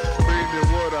holler. Meaning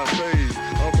what I say,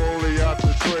 I'm only out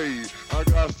to trade. I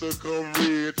got to come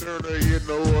red, turn her head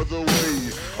no other way.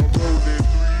 I'm rolling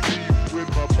 3 deep with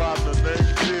my partner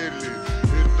named Deadly.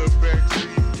 In the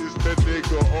backseat is that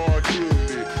nigga R.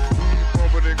 Kelly. We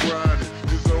bumping and grinding,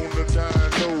 it's on the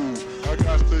dying low. I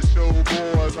got to show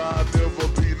boys I'll never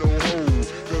be no hoe.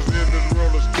 Cause in this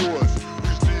world of sports, we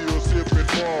still sipping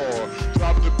bar.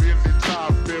 Drop the Bentley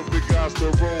top and we got to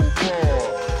roll bar.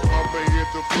 I'ma hit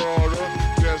the Florida,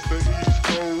 that's the East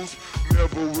Coast.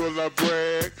 Never will I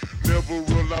brag, never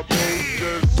will I boast.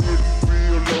 Just sitting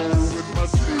real low in my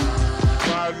seat.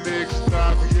 My next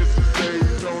stop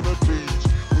yesterday's on the beach.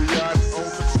 We out on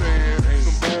the sand,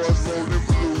 some boys rolling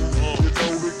blue. You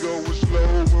know we going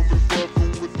slow when we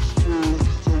fucking with the screw.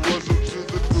 So what's up to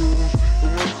the dudes?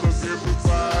 What's up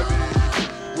everybody?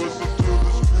 What's up to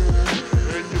the screw?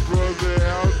 And your brother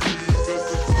out there, cause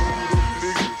the food of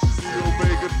niggas still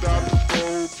make $1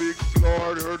 fold. Big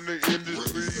Floyd hurting the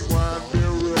industry, wine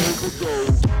barrel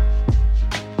overdose.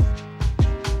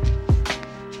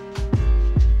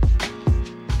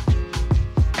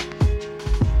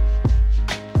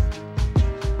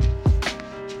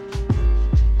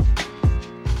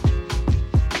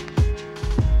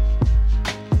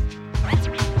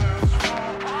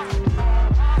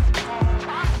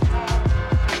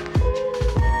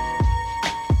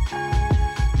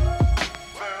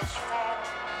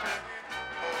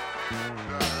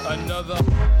 another.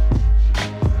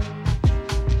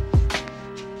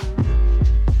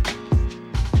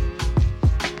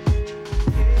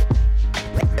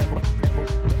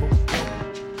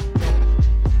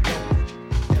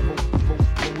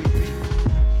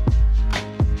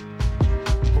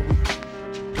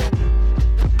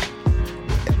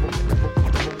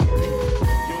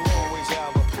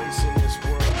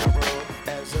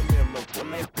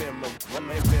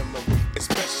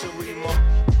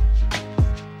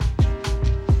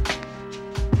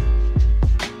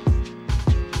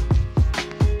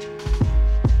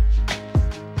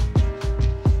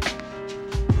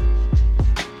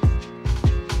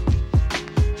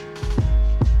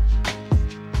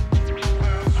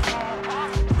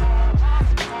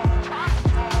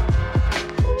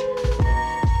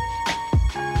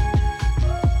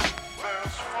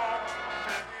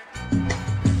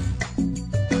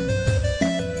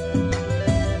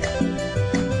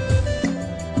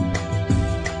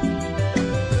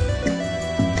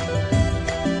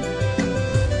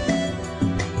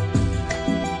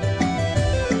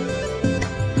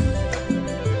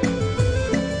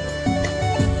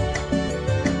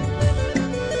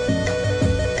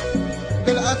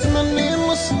 قلعت مني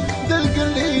النص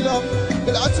دالقليلة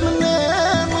قلعت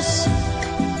مني النص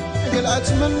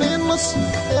قلعت مني النص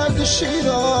يا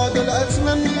دشيلة قلعت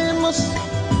مني النص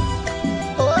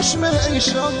واش من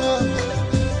عيشة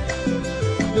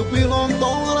لوبي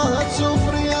لونطون راها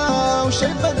تسوفريا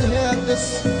وشايفة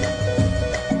الهندس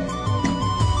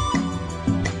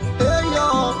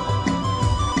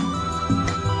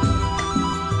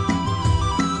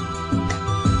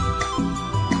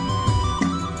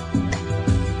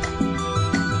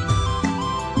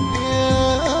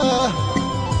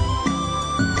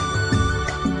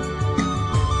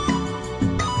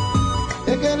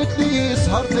قالت لي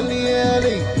سهرت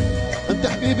الليالي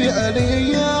تحت حبيبي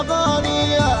علي يا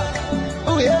غالية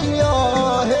ويا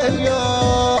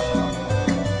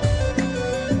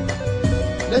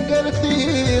لقلت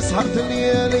لي سهرت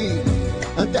الليالي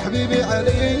انت حبيبي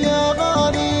علي يا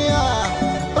غالية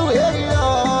ويا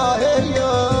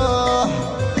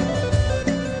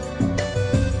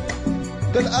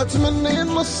قلعت مني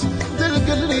النص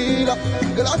تلقى الليلة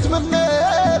قلعت مني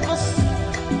النص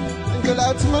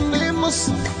قلعت مني النص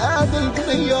عاد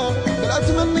البنية قلعت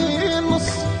مني النص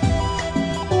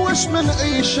وش من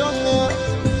عيشة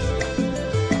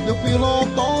في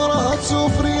لطورة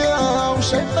سفرية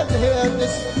وشايفة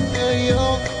الهندس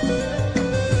ايوه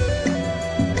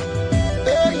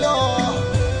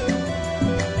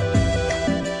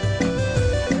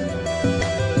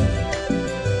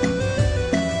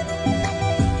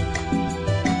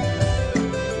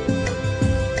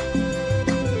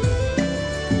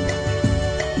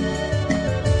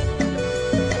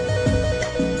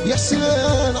يا حسين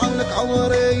عنك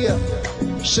عمرية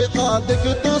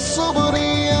شقادك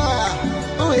الصبرية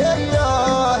ويا يا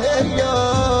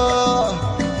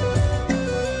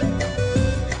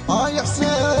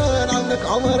حسين عنك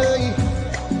عمري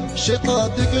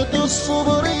شقادك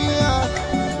الصبرية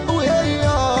ويا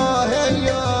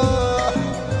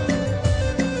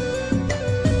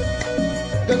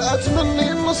قلعت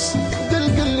مني النص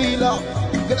دلق الليلة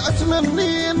قلعت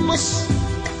مني النص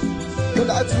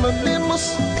قلعت مني النص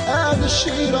هذا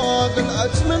الشيرة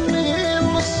قلعت مني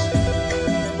النص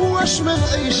وش من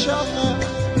عيشة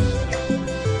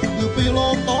يبي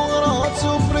لطورات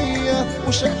سفرية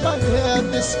وشايفة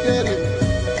الهندس كريم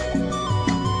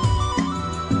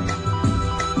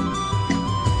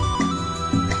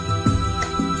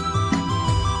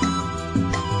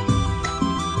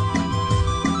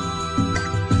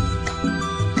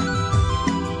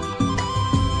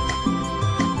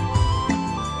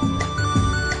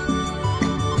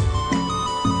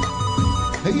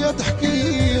هي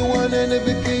تحكي وانا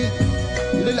نبكي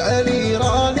للعلي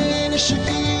راني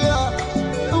نشكية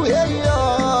ويا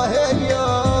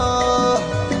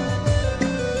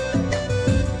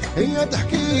هي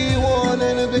تحكي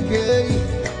وانا نبكي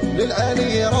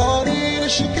للعلي راني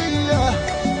نشكية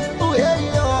ويا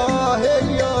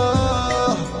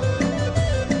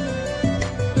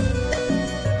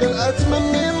قلعت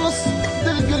مني النص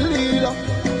تلقى الليلة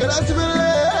قلعت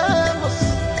مني النص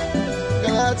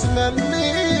قلعت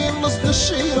مني النص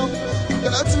الشيرة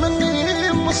قلعت مني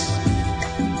النص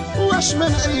وش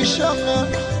من عيشة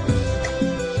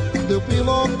دوبي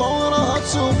لطورات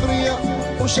سفرية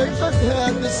وشايفة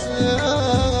الهندس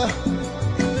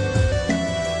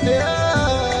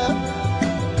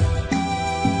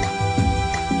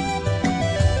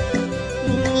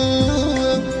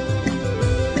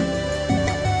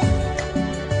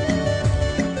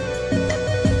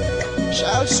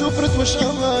شعال شفرت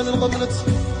وشغال الغملت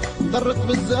ضرت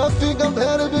بزاف في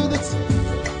قلبها ربدت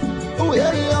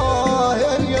ويا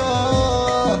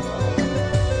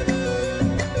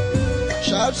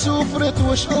شعال شفرت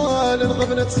وشغال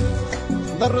الغملت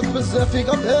ضرت بزاف في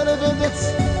قلبها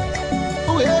ربدت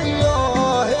ويا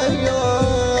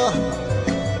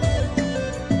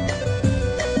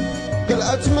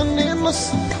قلعت مني النص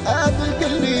هاد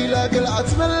القليلة قلعت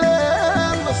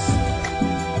مني النص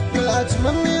قلعت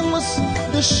مني النص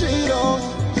بالشيرة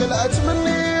قلعت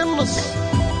مني النص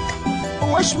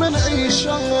وش من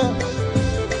عيشة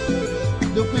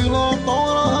دوبي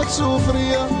لطورات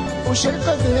سفرية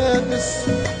وشايفة الهندس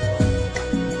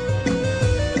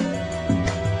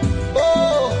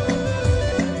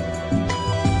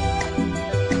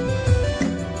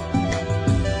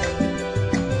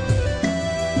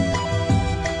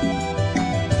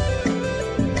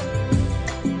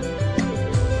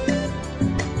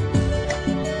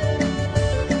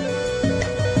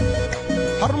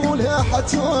حرموا لها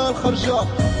حتى الخرجة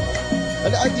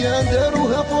العديان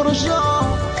داروها فرجة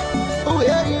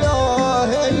ويا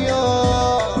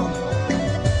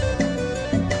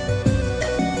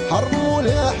حرموا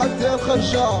لها حتى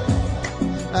الخرجة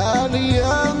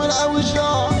الايام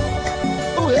العوجة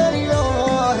ويا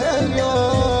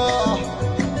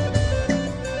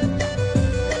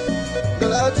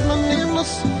قلعت مني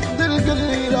النص دلق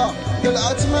الليلة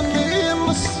قلعت مني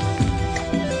النص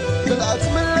قلعت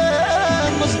مني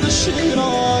النص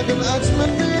الشيرة قلعت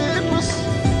مني النص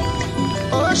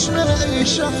وش من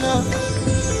عيشة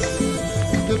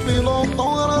دبي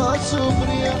لطورات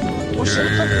سفرية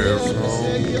وشايفة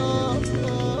الهندس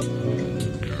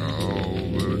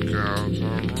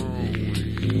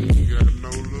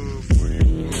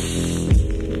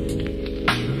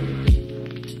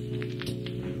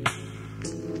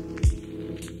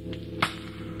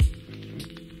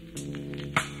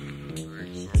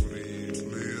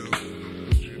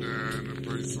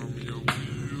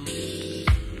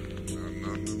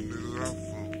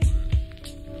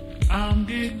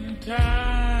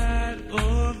tired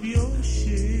of your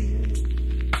shit.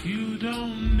 You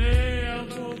don't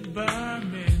never buy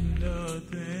me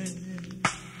nothing.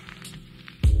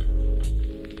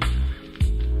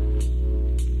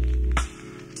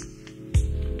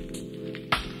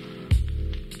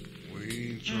 We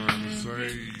ain't trying to say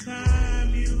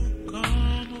Time you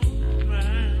come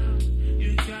around,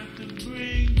 you got to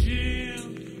bring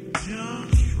Jim, John,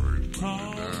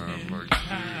 Paul, and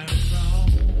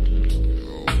Tyrone.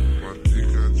 my dick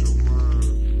got your mind.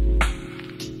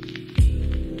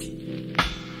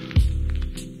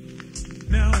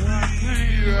 Now I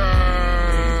can't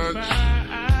wait by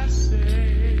I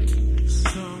say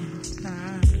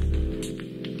sometime.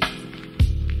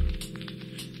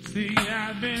 See,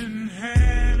 I've been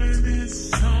having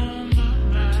this on my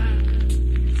mind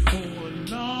for a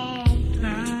long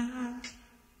time.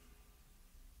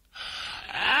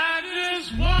 I just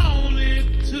want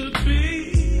it to be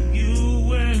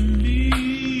you and me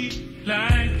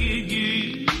like it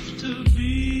used to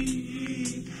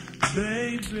be,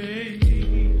 baby.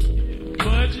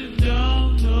 But you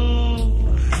don't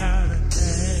know how to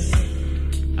act.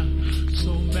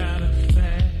 So matter of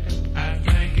fact, I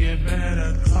think you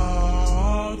better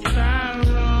call Tyrone.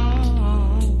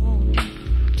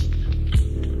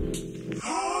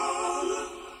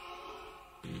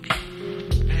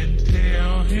 And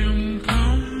tell him,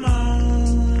 come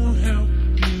on, help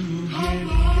you get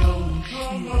your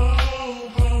shit.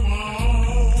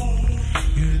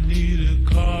 You need to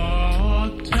call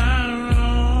Tyrone.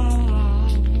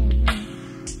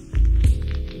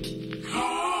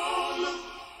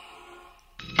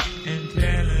 And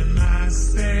tell him I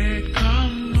said,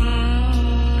 come on.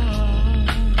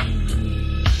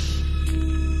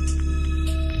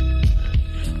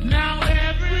 Now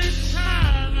every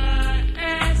time I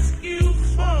ask you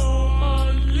for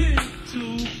a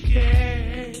little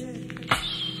cash,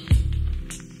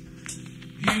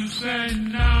 you say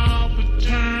no, but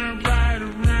turn right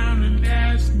around and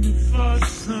ask me for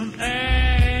some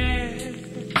ass.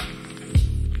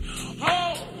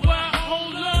 Oh, well,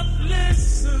 hold up,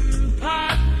 listen,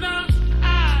 partner, I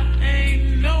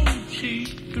ain't no cheap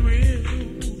thrill.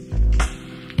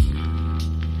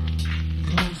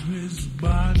 'Cause Miss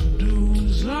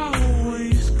Badu's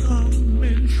always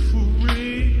coming for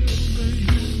real, and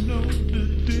you know the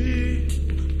deal,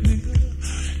 nigga.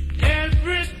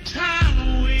 Every time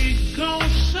we go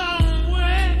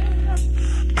somewhere,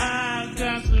 I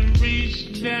got to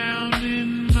reach down in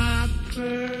my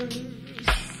purse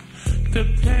to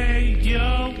pay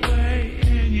your way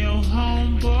and your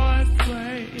homeboy's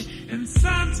way, and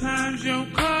sometimes your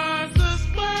car's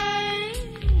way.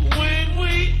 When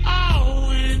we all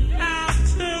went out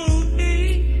to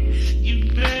eat, you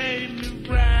made me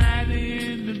ride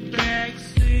in the back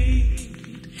seat,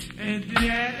 and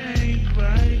that ain't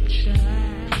right,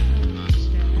 child.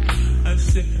 I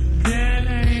said, that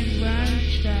ain't right,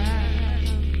 child.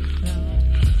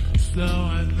 So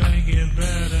I think you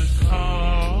better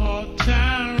call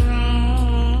Tyrone.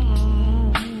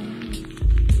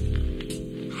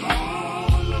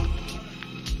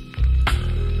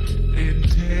 And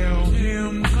tell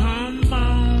him, come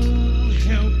on,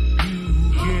 help you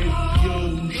get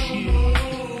your shit.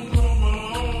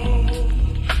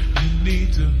 You need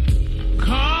to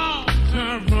call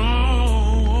Tyrone.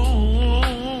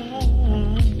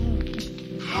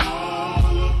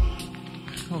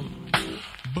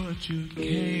 But you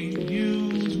can't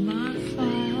use my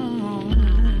phone.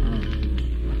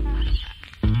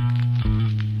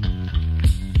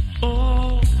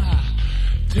 Oh, I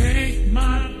take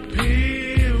my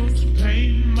pills,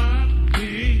 pay my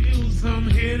bills. I'm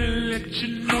here to let you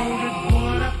know that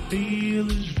what I feel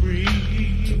is real.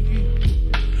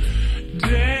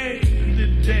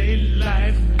 Day-to-day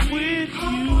life with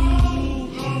you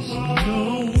is no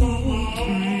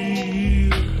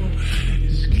thrill.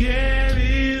 It's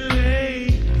getting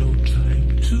late, no time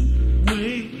to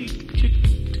wait.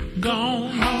 Gone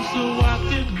home so I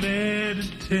can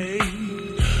meditate.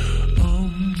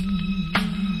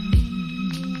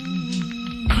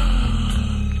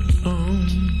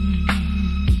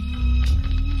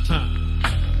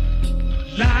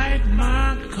 Light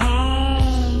my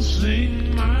cone,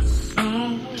 sing my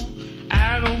song.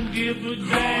 I don't give a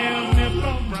damn if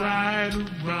I'm right or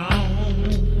wrong.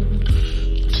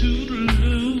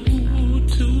 Toodaloo,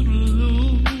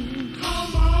 toodaloo.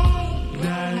 Come on,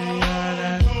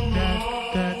 da-da-da-da-da-da.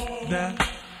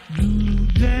 New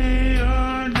day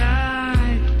or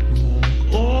night,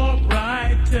 wrong or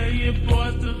right. Tell your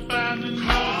boys to find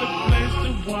another place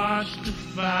to watch the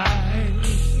fight.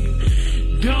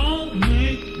 Don't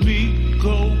make me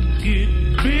go get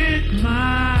bit,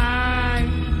 Mike.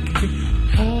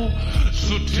 Oh,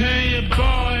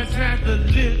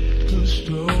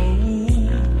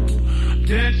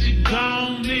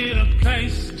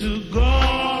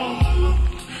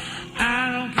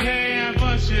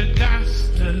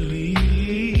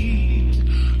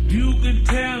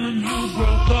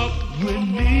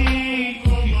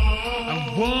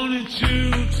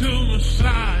 you to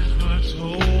massage my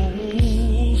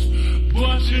toes,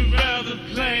 but you'd rather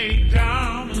play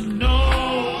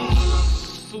dominoes.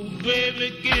 So baby,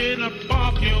 get up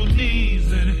off your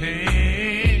knees and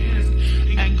hands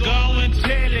and go and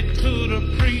tell it to the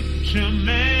preacher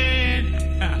man.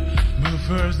 But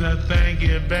first I think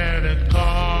you better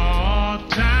call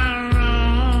Tyrone.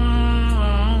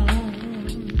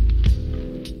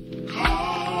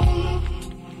 Call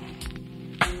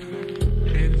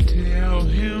and tell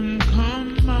him,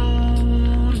 come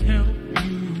on, help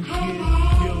you get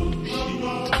your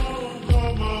shit.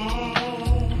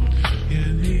 You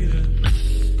need to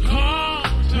call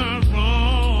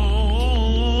Tyrone.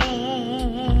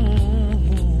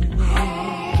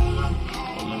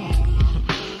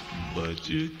 But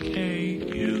you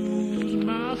can't use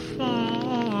my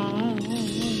phone.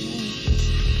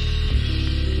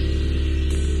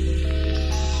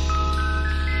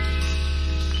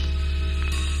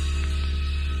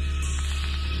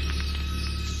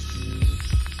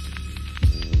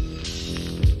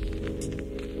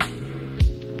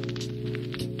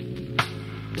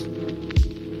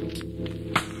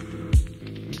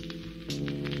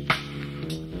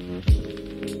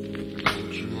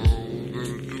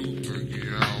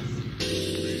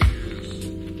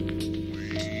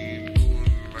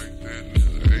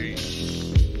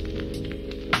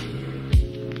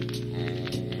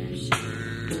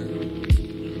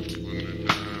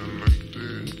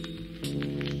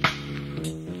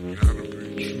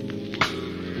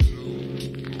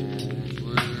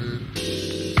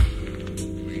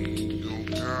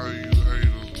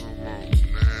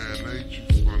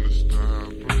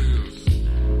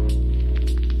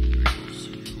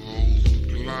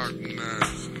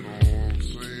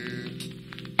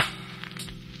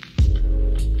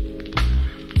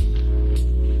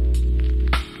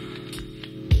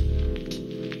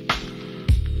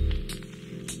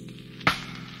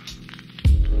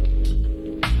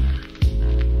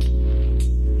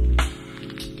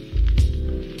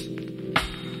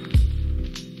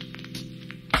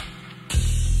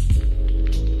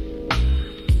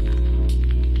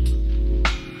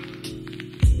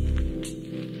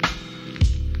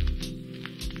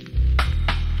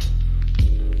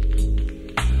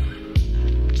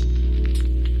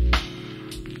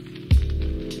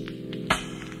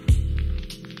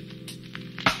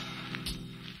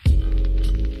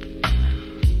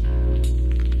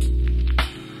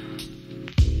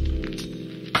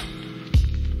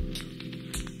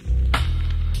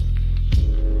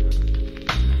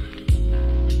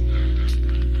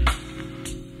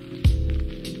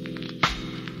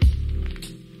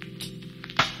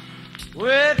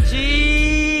 Well,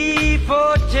 T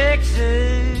for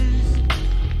Texas,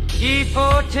 T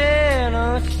for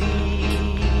Tennessee,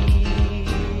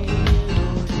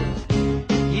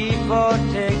 T for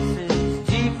Texas,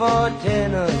 T for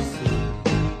Tennessee,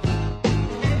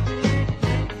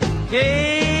 K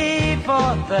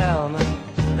for Thelma,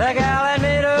 the gal that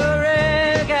made a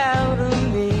wreck out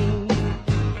of me.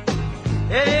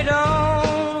 If you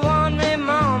don't want me,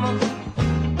 mama,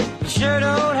 you sure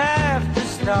don't have to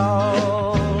stall.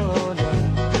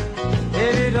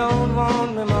 If you don't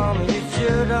want me, mama, you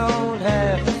sure don't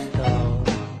have to stall.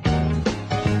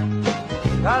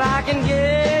 But I can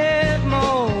get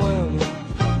more women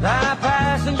than a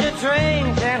passenger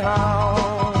train can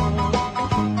haul.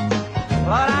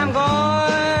 But I'm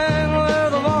going where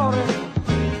the water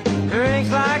drinks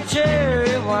like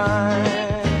cherry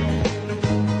wine.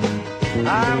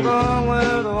 I'm going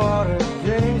where the water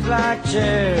drinks like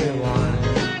cherry wine.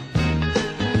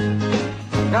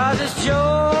 'Cause it's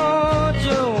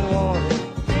Georgia water,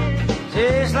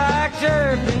 tastes like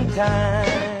turpentine.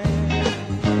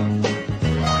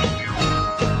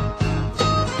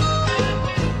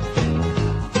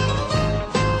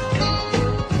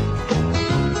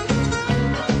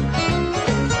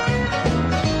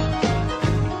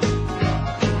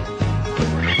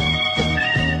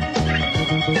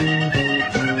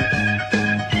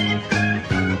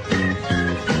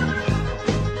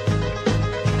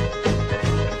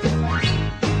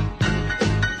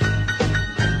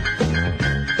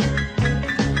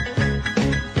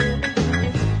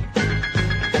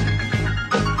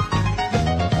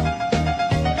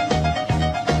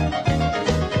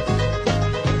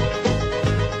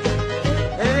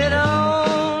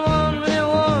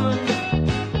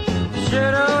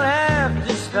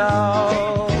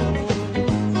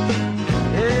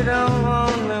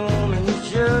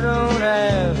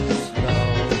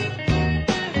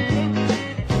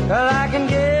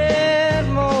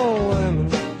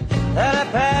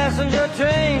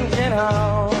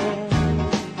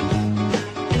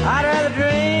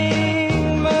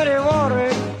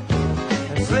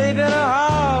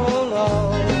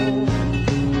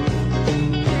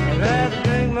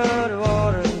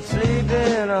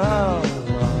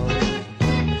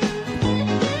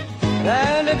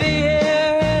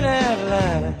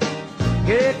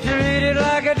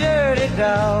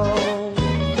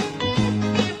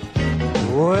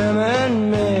 Women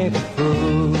make a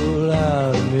fool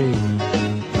out of me.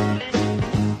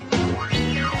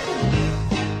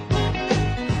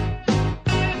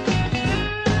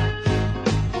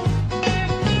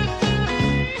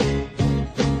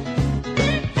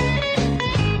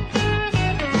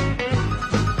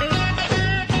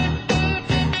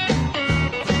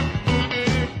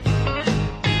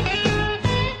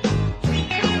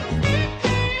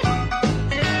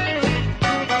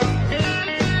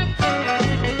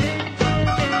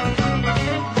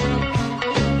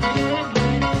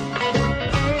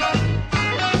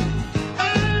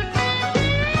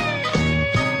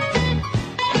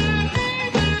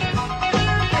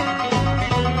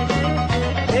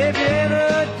 If you're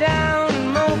ever down in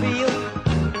Mobile,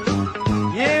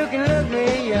 you can look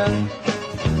me up.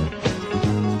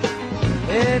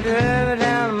 If you're ever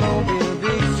down in Mobile,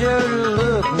 be sure to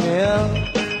look me up.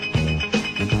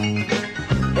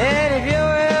 And if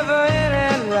you're ever in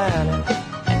Atlanta,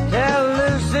 tell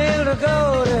Lucille to go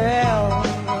to hell.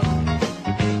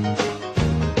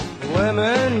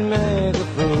 Women make a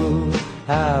fool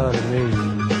out of me.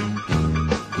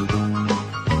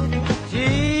 G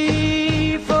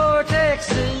for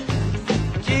Texas,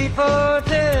 G for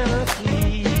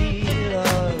Tennessee,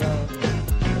 Lord, Lord.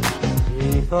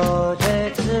 G for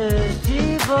Texas, G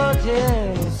for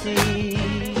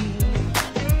Tennessee,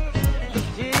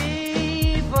 G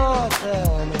for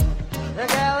Selma, the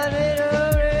Galileo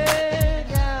red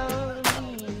down to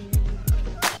me.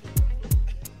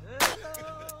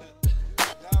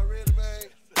 Y'all ready, man?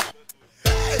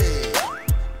 Hey!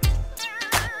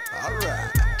 All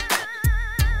right.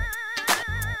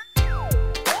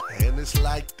 And it's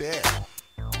like that.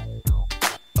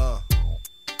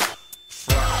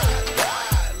 Fried,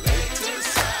 ride, lay to the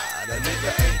side. A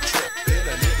nigga ain't trippin',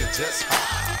 a nigga just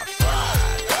high.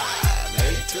 Fried, ride,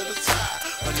 lay to the side.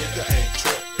 A nigga ain't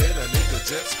trippin', a nigga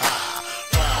just high.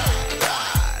 Fried,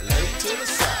 ride, lay to the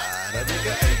side. A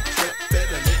nigga ain't trippin',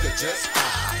 a nigga just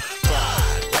high.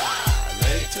 Fried, ride,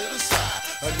 lay to the side.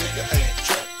 A nigga ain't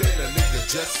trippin', a nigga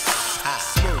just high.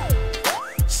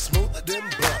 Smooth, smoother than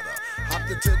butter. Hopped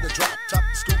into the drop top,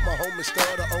 scoop my homie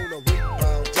starter on a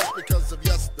rebound. Just because of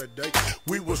yesterday,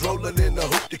 we was rolling in the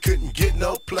hoop, you couldn't get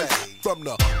no play. From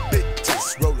the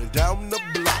bitches rolling down the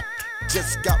block,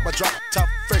 just got my drop top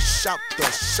fresh out the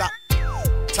shop.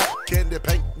 Top candy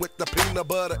paint with the peanut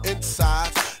butter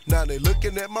inside. Now they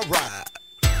looking at my ride,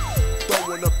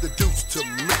 throwing up the deuce to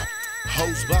me.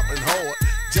 Hoes bopping hard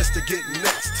just to get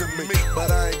next to me,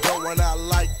 but I ain't going out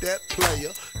like that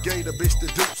player. Gave the bitch the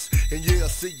deuce, and yeah,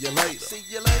 see you later. See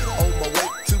you later. On my way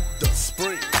to the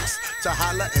Springs to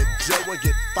holler at Joe and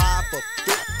get 5 for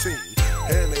 15,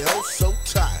 and they hold so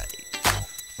tight.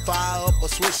 Fire up a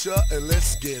swisher and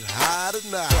let's get high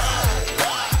tonight.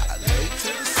 Ride, lay to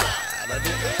the side. A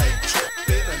nigga ain't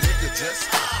trippin', a nigga just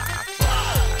high.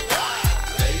 Ride,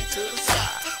 lay to the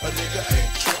side. A nigga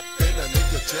ain't trippin', a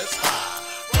nigga just high.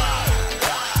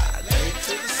 Ride, lay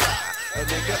to the side. A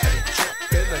nigga ain't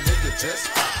trippin', a nigga just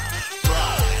high.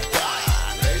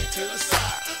 Ride, lay to the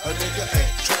side. A nigga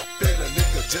ain't trippin', a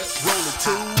nigga just rollin'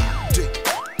 too deep,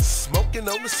 smoking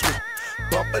on the sweet,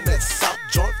 bumping that South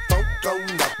joint funk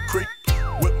on the creek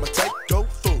with my tank go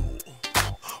full.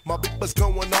 My beepers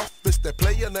going off, it's that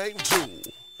player named Jewel,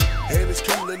 and it's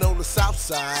coolin' on the south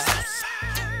side,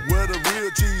 where the real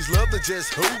G's love to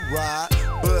just hoorah,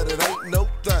 but it ain't no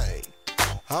thing.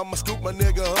 I'ma scoop my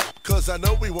nigga up, cause I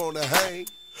know we wanna hang.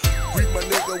 Greet my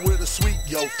nigga with a sweet,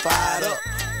 yo, fired up.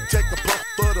 Take a puff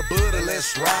for the bud and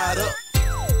let's ride up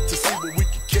to see what we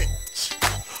can catch.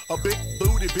 A big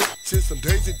booty bitch and some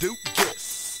Daisy Duke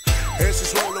gifts, and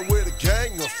she's rolling with a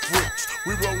gang of freaks.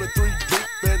 We rolling 3 deep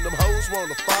and them hoes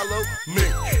wanna follow me,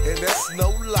 and that's no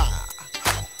lie.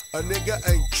 A nigga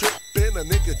ain't trippin', a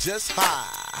nigga just high.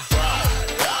 Ride,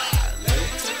 lay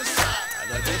to the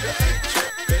side. A nigga ain't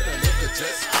trippin', a nigga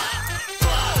just high.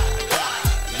 Ride,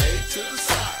 lay to the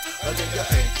side. A nigga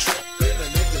ain't trippin', a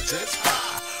nigga just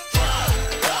high. Ride,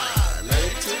 lay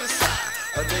to the side.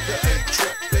 A nigga ain't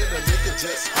trippin', a nigga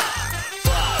just high.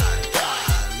 Ride,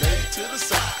 lay to the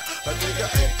side. A nigga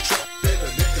ain't trippin', a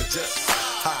nigga just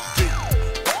high. Deep,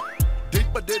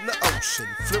 deeper than the ocean.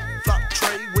 Flip flop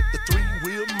tray with the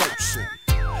 3-wheel motion.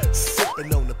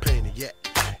 Sippin' on the penny, yeah.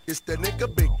 It's that nigga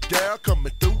Big Dare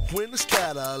coming through in his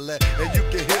Cadillac, and you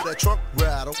can hear that trunk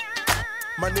rattle.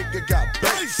 My nigga got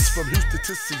bass from Houston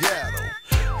to Seattle,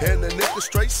 and the nigga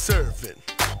straight serving.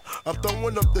 I'm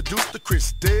throwing up the Deuce to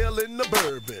Chris Dale in the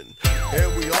bourbon,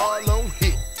 and we all on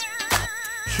hit.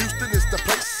 Houston is the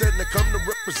place, and they come to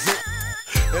represent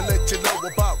and let you know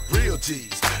about real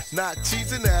G's. Not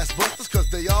cheesing ass busters, cause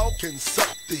they all can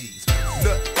suck these.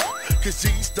 Nut cause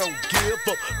G's don't give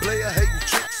up. Player hating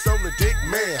tricks on the dick,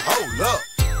 man, hold up.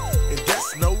 And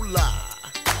that's no lie.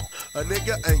 A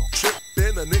nigga ain't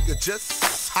trippin', a nigga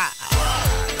just high.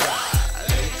 Ride,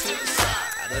 lay to the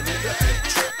side. A nigga ain't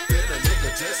trippin', a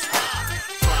nigga just high.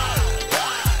 Ride,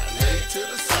 lay to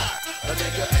the side. A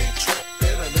nigga ain't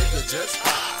trippin', a nigga just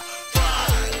high.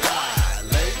 Ride,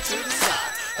 lay to the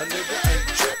side. A nigga ain't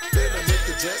trippin', a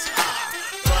nigga just high.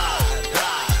 Ride,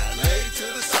 lay to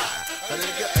the side. A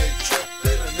nigga ain't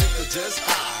trippin', a nigga just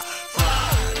high.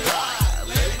 Ride,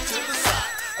 lay to the side.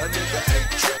 A nigga ain't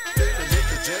trippin', a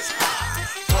nigga just high.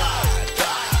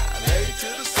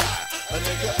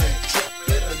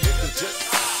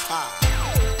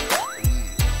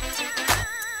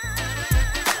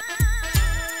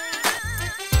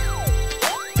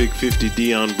 Big 50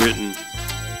 Dion Britton,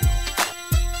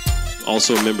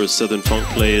 also a member of Southern Funk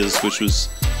Players, which was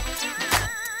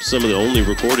some of the only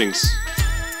recordings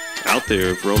out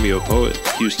there of Romeo Poet,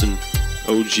 Houston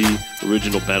OG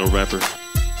original battle rapper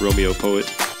Romeo Poet.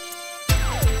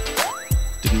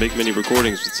 Didn't make many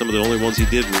recordings, but some of the only ones he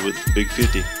did were with Big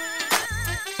 50.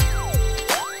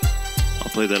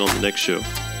 I'll play that on the next show.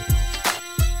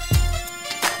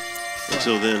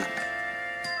 Until then,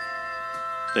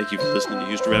 thank you for listening to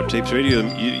Houston Rap Tapes Radio.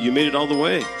 You made it all the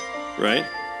way, right?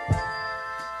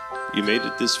 You made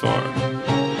it this far.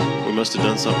 We must have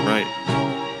done something right.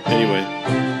 Anyway,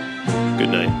 good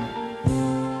night.